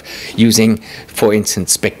observe using, for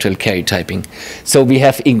instance, spectral karyotyping. So we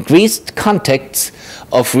have increased contacts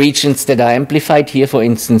of regions that are amplified here, for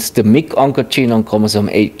instance, the MYC oncogene on chromosome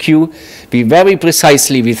 8q. We very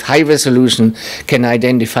precisely, with high resolution, can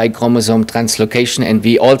identify chromosome translocation, and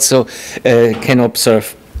we also can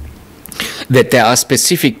observe that there are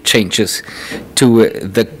specific changes to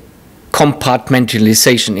the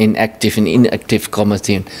compartmentalization in active and inactive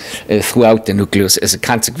chromatin throughout the nucleus as a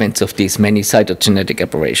consequence of these many cytogenetic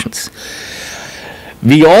aberrations.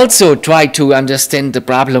 We also try to understand the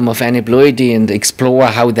problem of aneuploidy and explore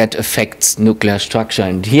how that affects nuclear structure.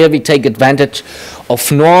 And here we take advantage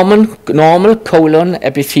of normal colon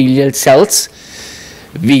epithelial cells.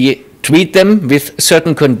 We treat them with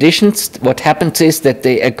certain conditions. What happens is that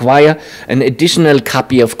they acquire an additional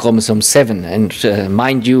copy of chromosome 7. And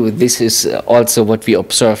mind you, this is also what we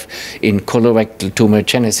observe in colorectal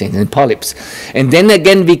tumorigenesis in polyps. And then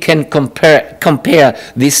again, we can compare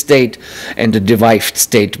this state and the derived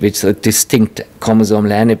state with a distinct chromosomal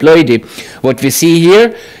aneuploidy. What we see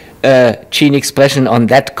here, gene expression on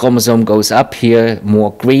that chromosome goes up here,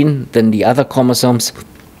 more green than the other chromosomes.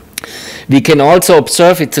 We can also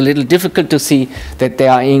observe, it's a little difficult to see, that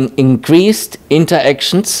there are increased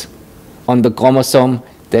interactions on the chromosome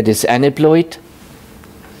that is aneuploid.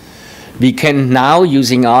 We can now,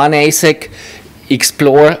 using RNA-seq,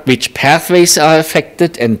 explore which pathways are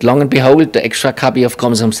affected, and long and behold, the extra copy of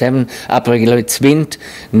chromosome 7 upregulates Wnt,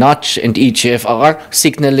 Notch, and EGFR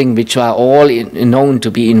signaling, which are all known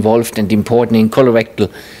to be involved and important in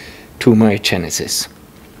colorectal tumorigenesis.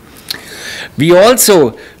 We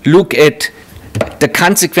also look at the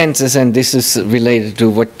consequences, and this is related to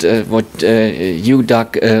what you,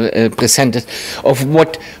 Doug, presented, of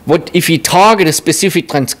what if we target a specific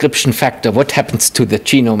transcription factor, what happens to the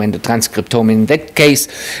genome and the transcriptome. In that case,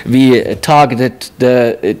 we targeted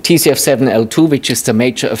the TCF7L2, which is the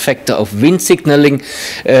major effector of Wnt signaling.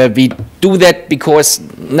 We do that because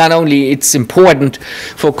not only it's important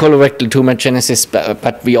for colorectal tumorigenesis,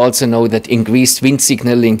 but we also know that increased Wnt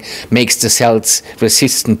signaling makes the cells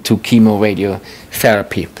resistant to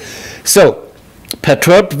chemoradiotherapy. So,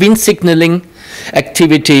 perturbed Wnt signaling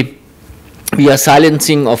activity, we are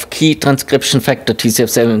silencing of key transcription factor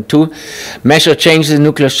TCF7L2, measure changes in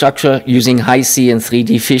nuclear structure using high-C and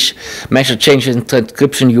 3D FISH, measure changes in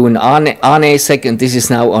transcription and RNA-seq, and this is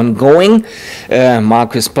now ongoing.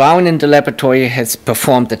 Marcus Brown in the laboratory has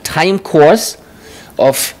performed a time course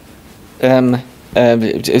of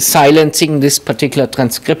silencing this particular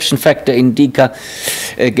transcription factor. Indika,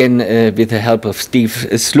 again with the help of Steve,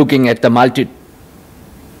 is looking at the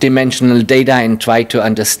multi-dimensional data and try to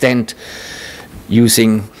understand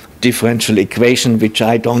using differential equation, which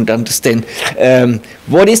I don't understand.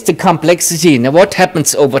 What is the complexity? Now, what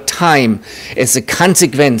happens over time as a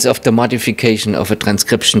consequence of the modification of a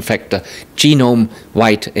transcription factor,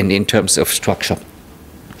 genome-wide and in terms of structure?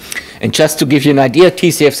 And just to give you an idea,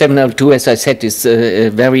 TCF702, as I said, is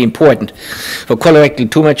very important for colorectal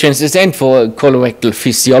tumor genesis and for colorectal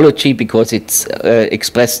physiology, because it's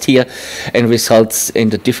expressed here and results in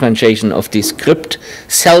the differentiation of these crypt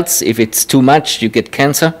cells. If it's too much, you get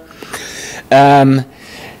cancer.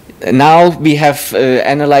 Now we have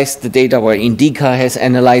analyzed the data, or Indica has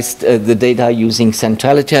analyzed the data using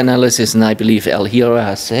centrality analysis, and I believe El Hira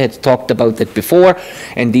has talked about that before.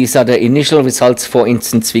 And these are the initial results. For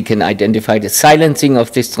instance, we can identify the silencing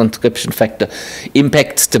of this transcription factor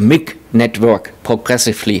impacts the MYC network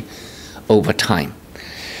progressively over time.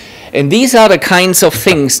 And these are the kinds of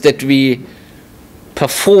things that we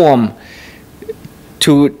perform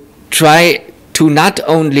to try to not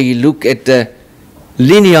only look at the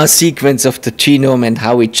linear sequence of the genome and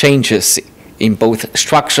how it changes in both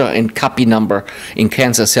structure and copy number in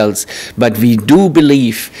cancer cells, but we do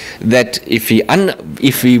believe that if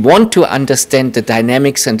we want to understand the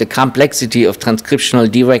dynamics and the complexity of transcriptional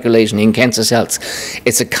deregulation in cancer cells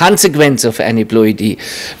as a consequence of aneuploidy,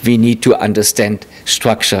 we need to understand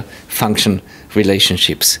structure-function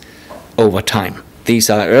relationships over time. These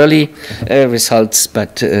are early results,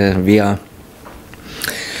 but we are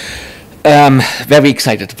very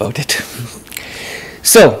excited about it.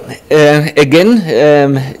 So, again,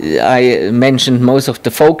 I mentioned most of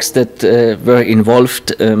the folks that were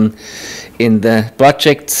involved in the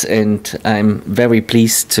projects, and I'm very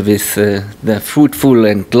pleased with the fruitful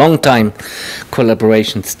and long-time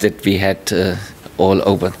collaborations that we had all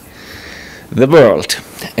over the world.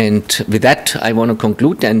 And with that, I want to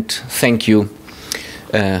conclude and thank you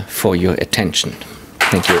for your attention.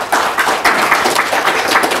 Thank you.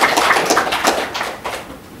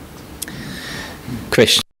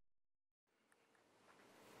 Question.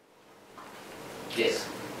 Yes.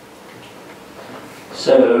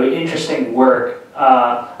 So interesting work.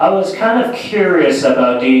 I was kind of curious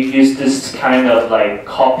about, do you use this kind of like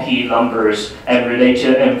copy numbers and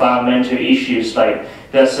related environmental issues, like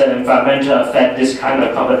does the environmental affect this kind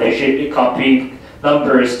of combination copy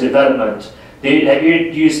numbers development? Have you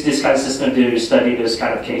used this kind of system to study those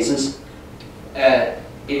kind of cases?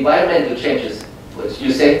 Environmental changes. What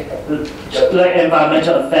you say? Like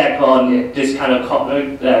environmental effect on this kind of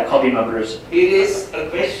copy numbers. It is a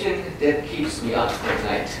question that keeps me up at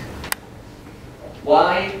night.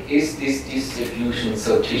 Why is this distribution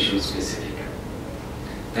so tissue specific?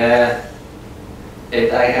 And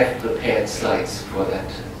I have prepared slides for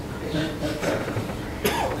that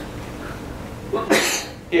question.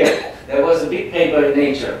 Here, there was a big paper in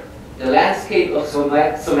Nature. The landscape of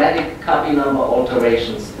somatic copy number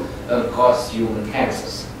alterations across human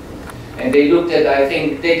cancers. And they looked at, I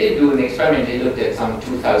think, they did do an experiment, they looked at some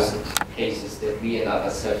 2,000 cases that we and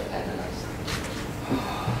others have analyzed.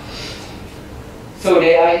 So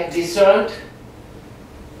they discerned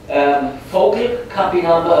focal copy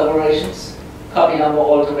number aberrations, copy number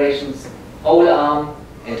alterations, whole arm,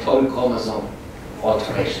 and whole chromosome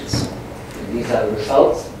alterations. And these are the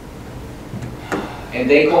results. And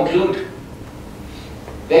they conclude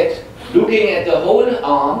that looking at the whole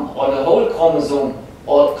arm or the whole chromosome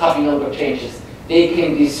or copy number changes, they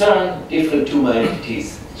can discern different tumor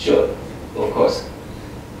entities. Sure, of course.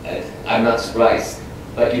 I'm not surprised.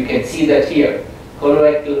 But you can see that here.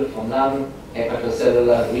 Colorectal from lung,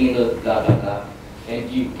 hepatocellular, renal, blah, blah, blah. And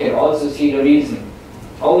you can also see the reason.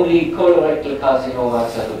 Only colorectal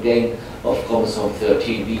carcinomas have a gain of chromosome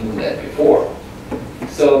 13. We knew that before.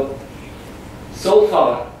 So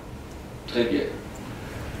far, trivial.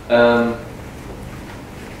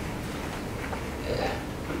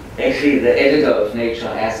 Actually, the editor of Nature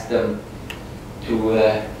asked them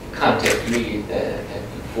to contact me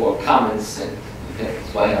for comments, and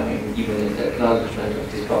that's why I'm even in the acknowledgement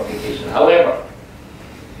of this publication. However,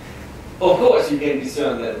 of course you can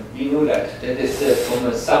discern them. We knew that. That is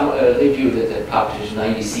from a review that I published in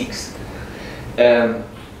 '96.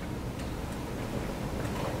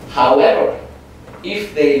 However,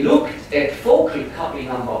 if they looked at focal copy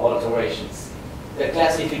number alterations, the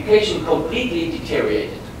classification completely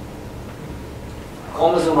deteriorated.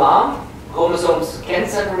 Chromosome arm, chromosomes can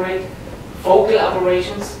separate. Focal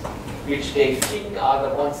aberrations, which they think are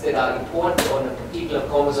the ones that are important on a particular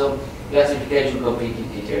chromosome, classification completely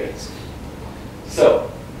deteriorates.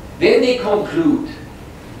 So, then they conclude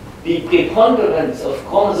the preponderance of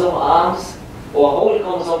chromosome arms or whole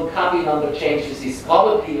chromosome copy number changes is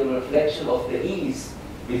probably a reflection of the ease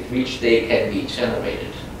with which they can be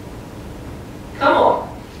generated. Come on.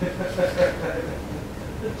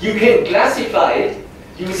 You can classify it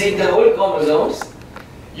using the whole chromosomes.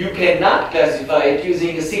 You cannot classify it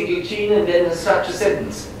using a single gene and then a structure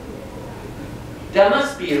sentence. There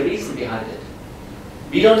must be a reason behind it.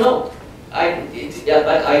 We don't know.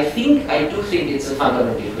 But I do think it's a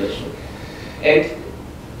fundamental question. And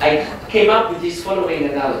I came up with this following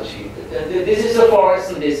analogy. This is a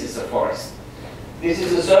forest and this is a forest. This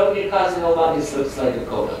is a cervical carcinoma, this looks like a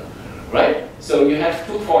colon, right? So you have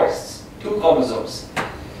two forests, two chromosomes.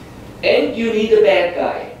 And you need a bad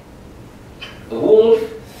guy, a wolf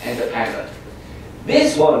and a panther.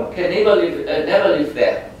 This one can never live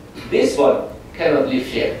there. This one cannot live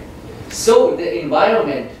here. So the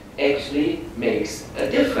environment actually makes a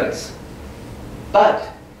difference.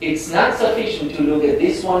 But it's not sufficient to look at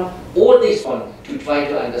this one or this one to try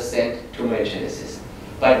to understand tumorigenesis.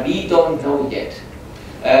 But we don't know yet.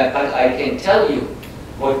 But I can tell you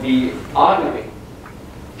what we are doing.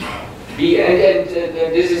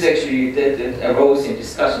 This is actually that arose in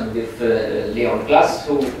discussion with Leon Glass,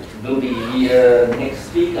 who will be here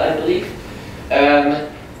next week, I believe.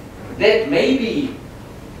 That maybe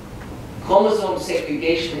chromosome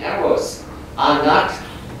segregation errors are not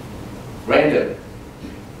random.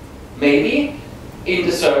 Maybe in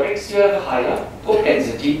the cervix you have a higher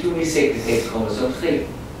propensity to missegregate chromosome 3.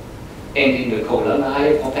 And in the colon, a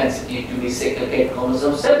higher propensity to missegregate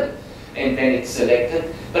chromosome 7. And then it's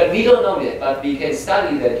selected. But we don't know yet, but we can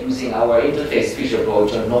study that using our interface fish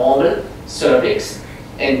approach on normal cervix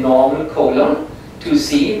and normal colon to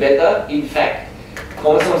see whether, in fact,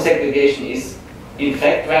 chromosome segregation is in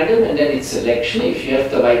fact random, and then it's selection if you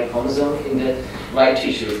have the right chromosome in the right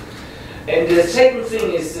tissue. And the second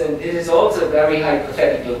thing is, and this is also very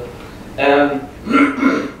hypothetical,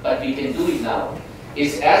 but we can do it now,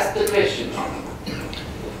 is ask the question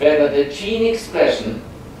whether the gene expression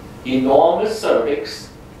in normal cervix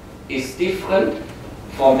is different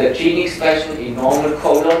from the gene expression in normal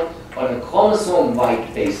colon on a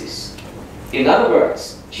chromosome-wide basis. In other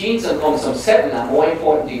words, genes on chromosome 7 are more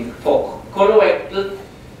important for colorectal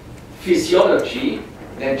physiology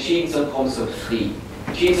than genes on chromosome 3.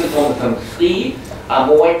 Genes on chromosome 3 are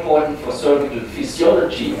more important for cervical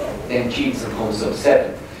physiology than genes on chromosome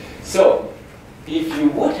 7. So, if you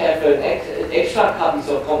would have an extra copies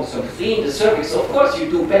of chromosome 3 in the cervix, of course you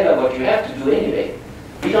do better what you have to do anyway.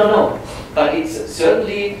 We don't know. But it's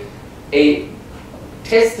certainly a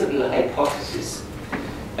testable hypothesis.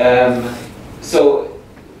 So,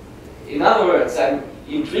 in other words, I'm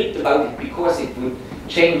intrigued about it because it would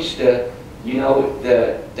change the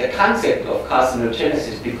concept of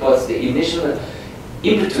carcinogenesis, because the initial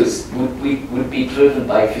impetus would be driven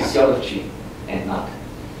by physiology and not.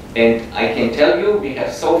 And I can tell you, we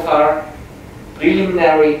have so far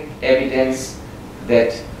preliminary evidence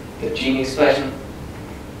that the gene expression,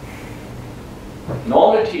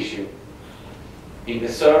 normal tissue in the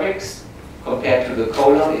cervix compared to the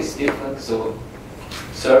colon is different. So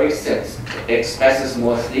cervix expresses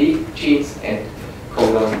more 3 genes and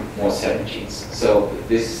colon more 7 genes. So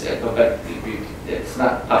this, but it's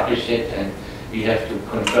not published yet, and we have to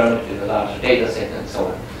confirm it with a larger data set and so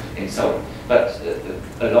on and so on. But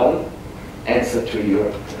a long answer to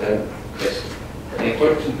your question. A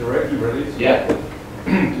question directly related. Yeah.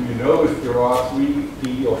 Do you know if there are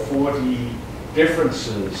 3D or 4D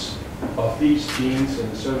differences of these genes in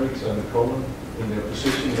the cervix and the colon in their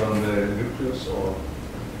position on the nucleus or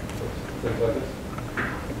things like this?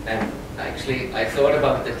 And actually, I thought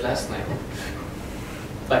about that last night,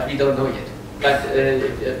 but we don't know yet. But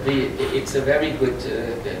it's a very good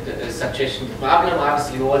suggestion. The problem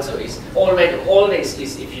obviously also is always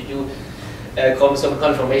is if you do chromosome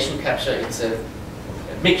conformation capture, it's a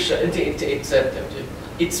mixture.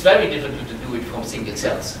 It's very difficult to do it from single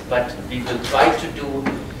cells. But we will try to do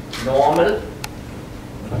normal,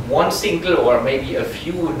 one single or maybe a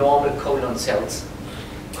few normal colon cells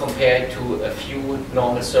compared to a few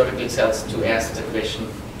normal cervical cells to ask the question,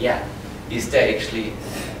 yeah, is there actually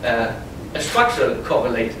a structural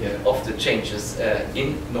correlate of the changes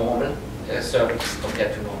in normal cervix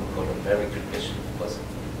compared to normal colon? Very good question, of course.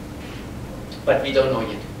 But we don't know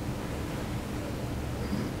yet.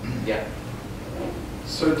 Yeah.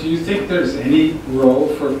 So do you think there's any role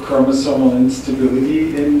for chromosomal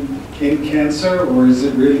instability in cancer, or is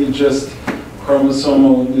it really just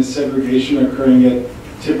chromosomal missegregation occurring at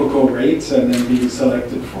typical rates and then being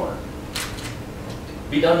selected for?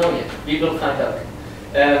 We don't know yet. We will find out.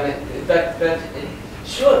 But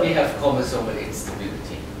sure, we have chromosomal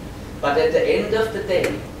instability. But at the end of the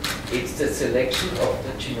day, it's the selection of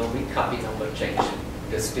the genomic copy number change,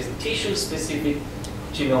 the tissue-specific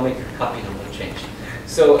genomic copy number change.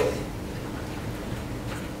 So,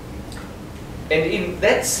 and in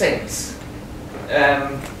that sense,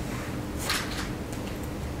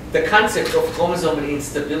 the concept of chromosomal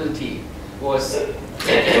instability was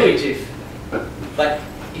intuitive, but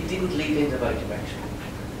it didn't lead in the right direction.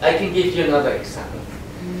 I can give you another example.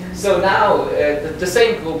 So now, the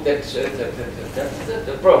same group that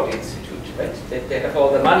the Broad Institute, right? They have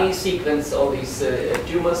all the money, sequenced all these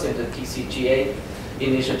tumors in the TCGA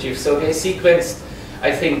initiative. So they sequenced,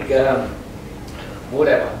 I think,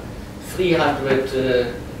 whatever, 300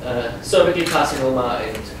 cervical carcinoma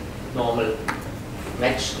and normal,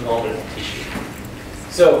 matched normal tissue.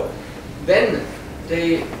 So then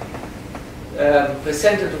they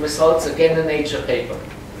presented the results again in a Nature paper.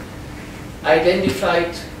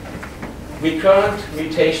 Identified recurrent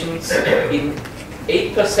mutations in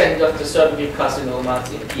 8% of the cervical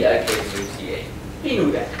carcinomas in PIK3CA. We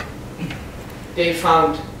knew that. They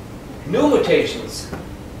found new mutations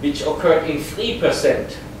which occurred in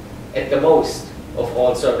 3% at the most of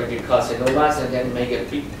all cervical carcinomas, and then make a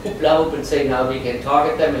big hoopla hoop and say now we can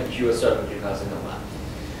target them and cure cervical carcinoma.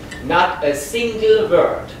 Not a single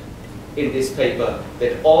word in this paper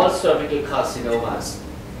that all cervical carcinomas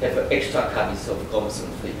have extra copies of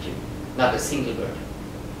chromosome 3q. Not a single word.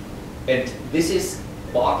 And this is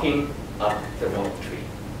barking up the wrong tree.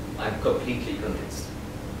 I'm completely convinced.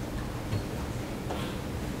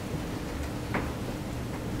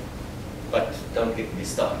 But don't get me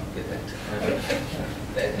started with that.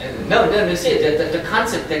 No, see, the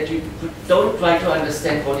concept that you don't try to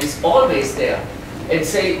understand what is always there and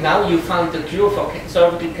say, now you found the cure for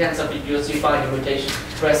cervical cancer because you find a mutation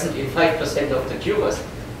present in 5% of the tumors.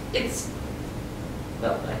 It's,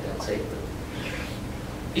 well, I don't say it.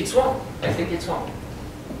 It's wrong. I think it's wrong.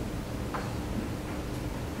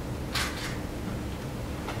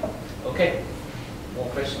 Okay, more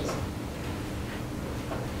questions?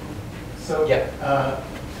 So, yeah.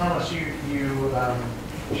 Thomas, you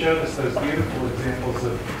showed us those beautiful examples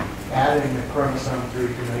of adding the chromosome 3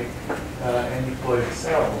 to make aneuploid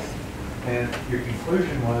cells, and your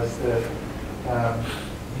conclusion was that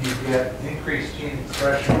you get increased gene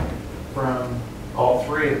expression from all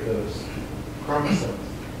 3 of those chromosomes.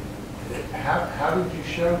 How did you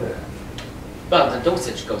show that? Well, the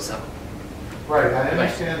dosage goes up. Right, I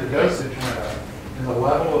understand the dosage went up, and the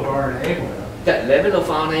level of RNA went up. The level of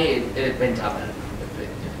RNA it went up.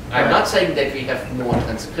 I'm not saying that we have more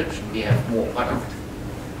transcription, we have more product.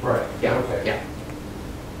 Right, Yeah, okay. yeah.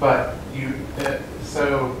 But you,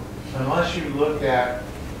 so unless you look at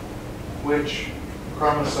which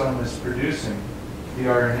chromosome is producing the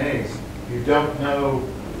RNAs, you don't know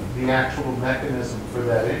the actual mechanism for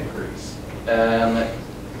that increase.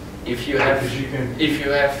 If you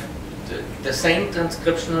have the same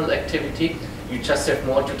transcriptional activity, you just have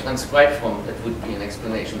more to transcribe from. That would be an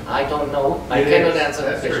explanation. I don't know. I cannot answer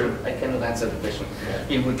the question. I cannot answer the question. Yeah.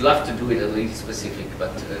 We would love to do it a little specific,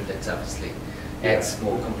 but that's obviously adds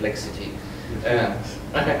more complexity.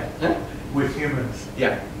 With humans.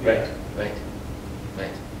 Yeah. Right.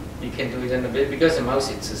 You can do it in a bit because in mouse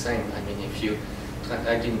it's the same. I mean, if you,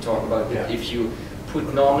 I didn't talk about it. Yeah. If you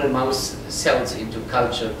put normal mouse cells into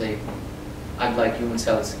culture, they, unlike human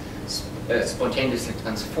cells, spontaneously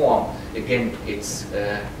transform. Again, it's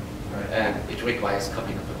it requires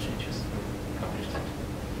coupling opportunities.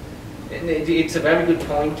 And it's a very good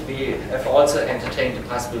point. We have also entertained the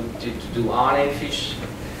possibility to do RNA fish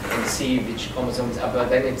and see which chromosomes are. But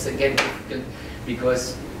then it's again difficult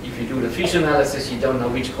because if you do the fish analysis, you don't know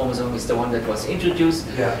which chromosome is the one that was introduced.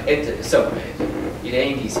 Yeah. And so it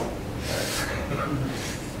ain't easy.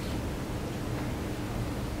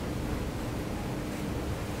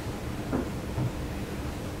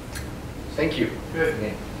 Thank you. Good.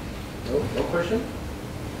 Yeah. No question?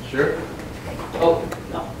 Sure. Oh,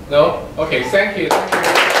 no. No? Okay, thank you.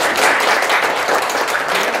 Thank you.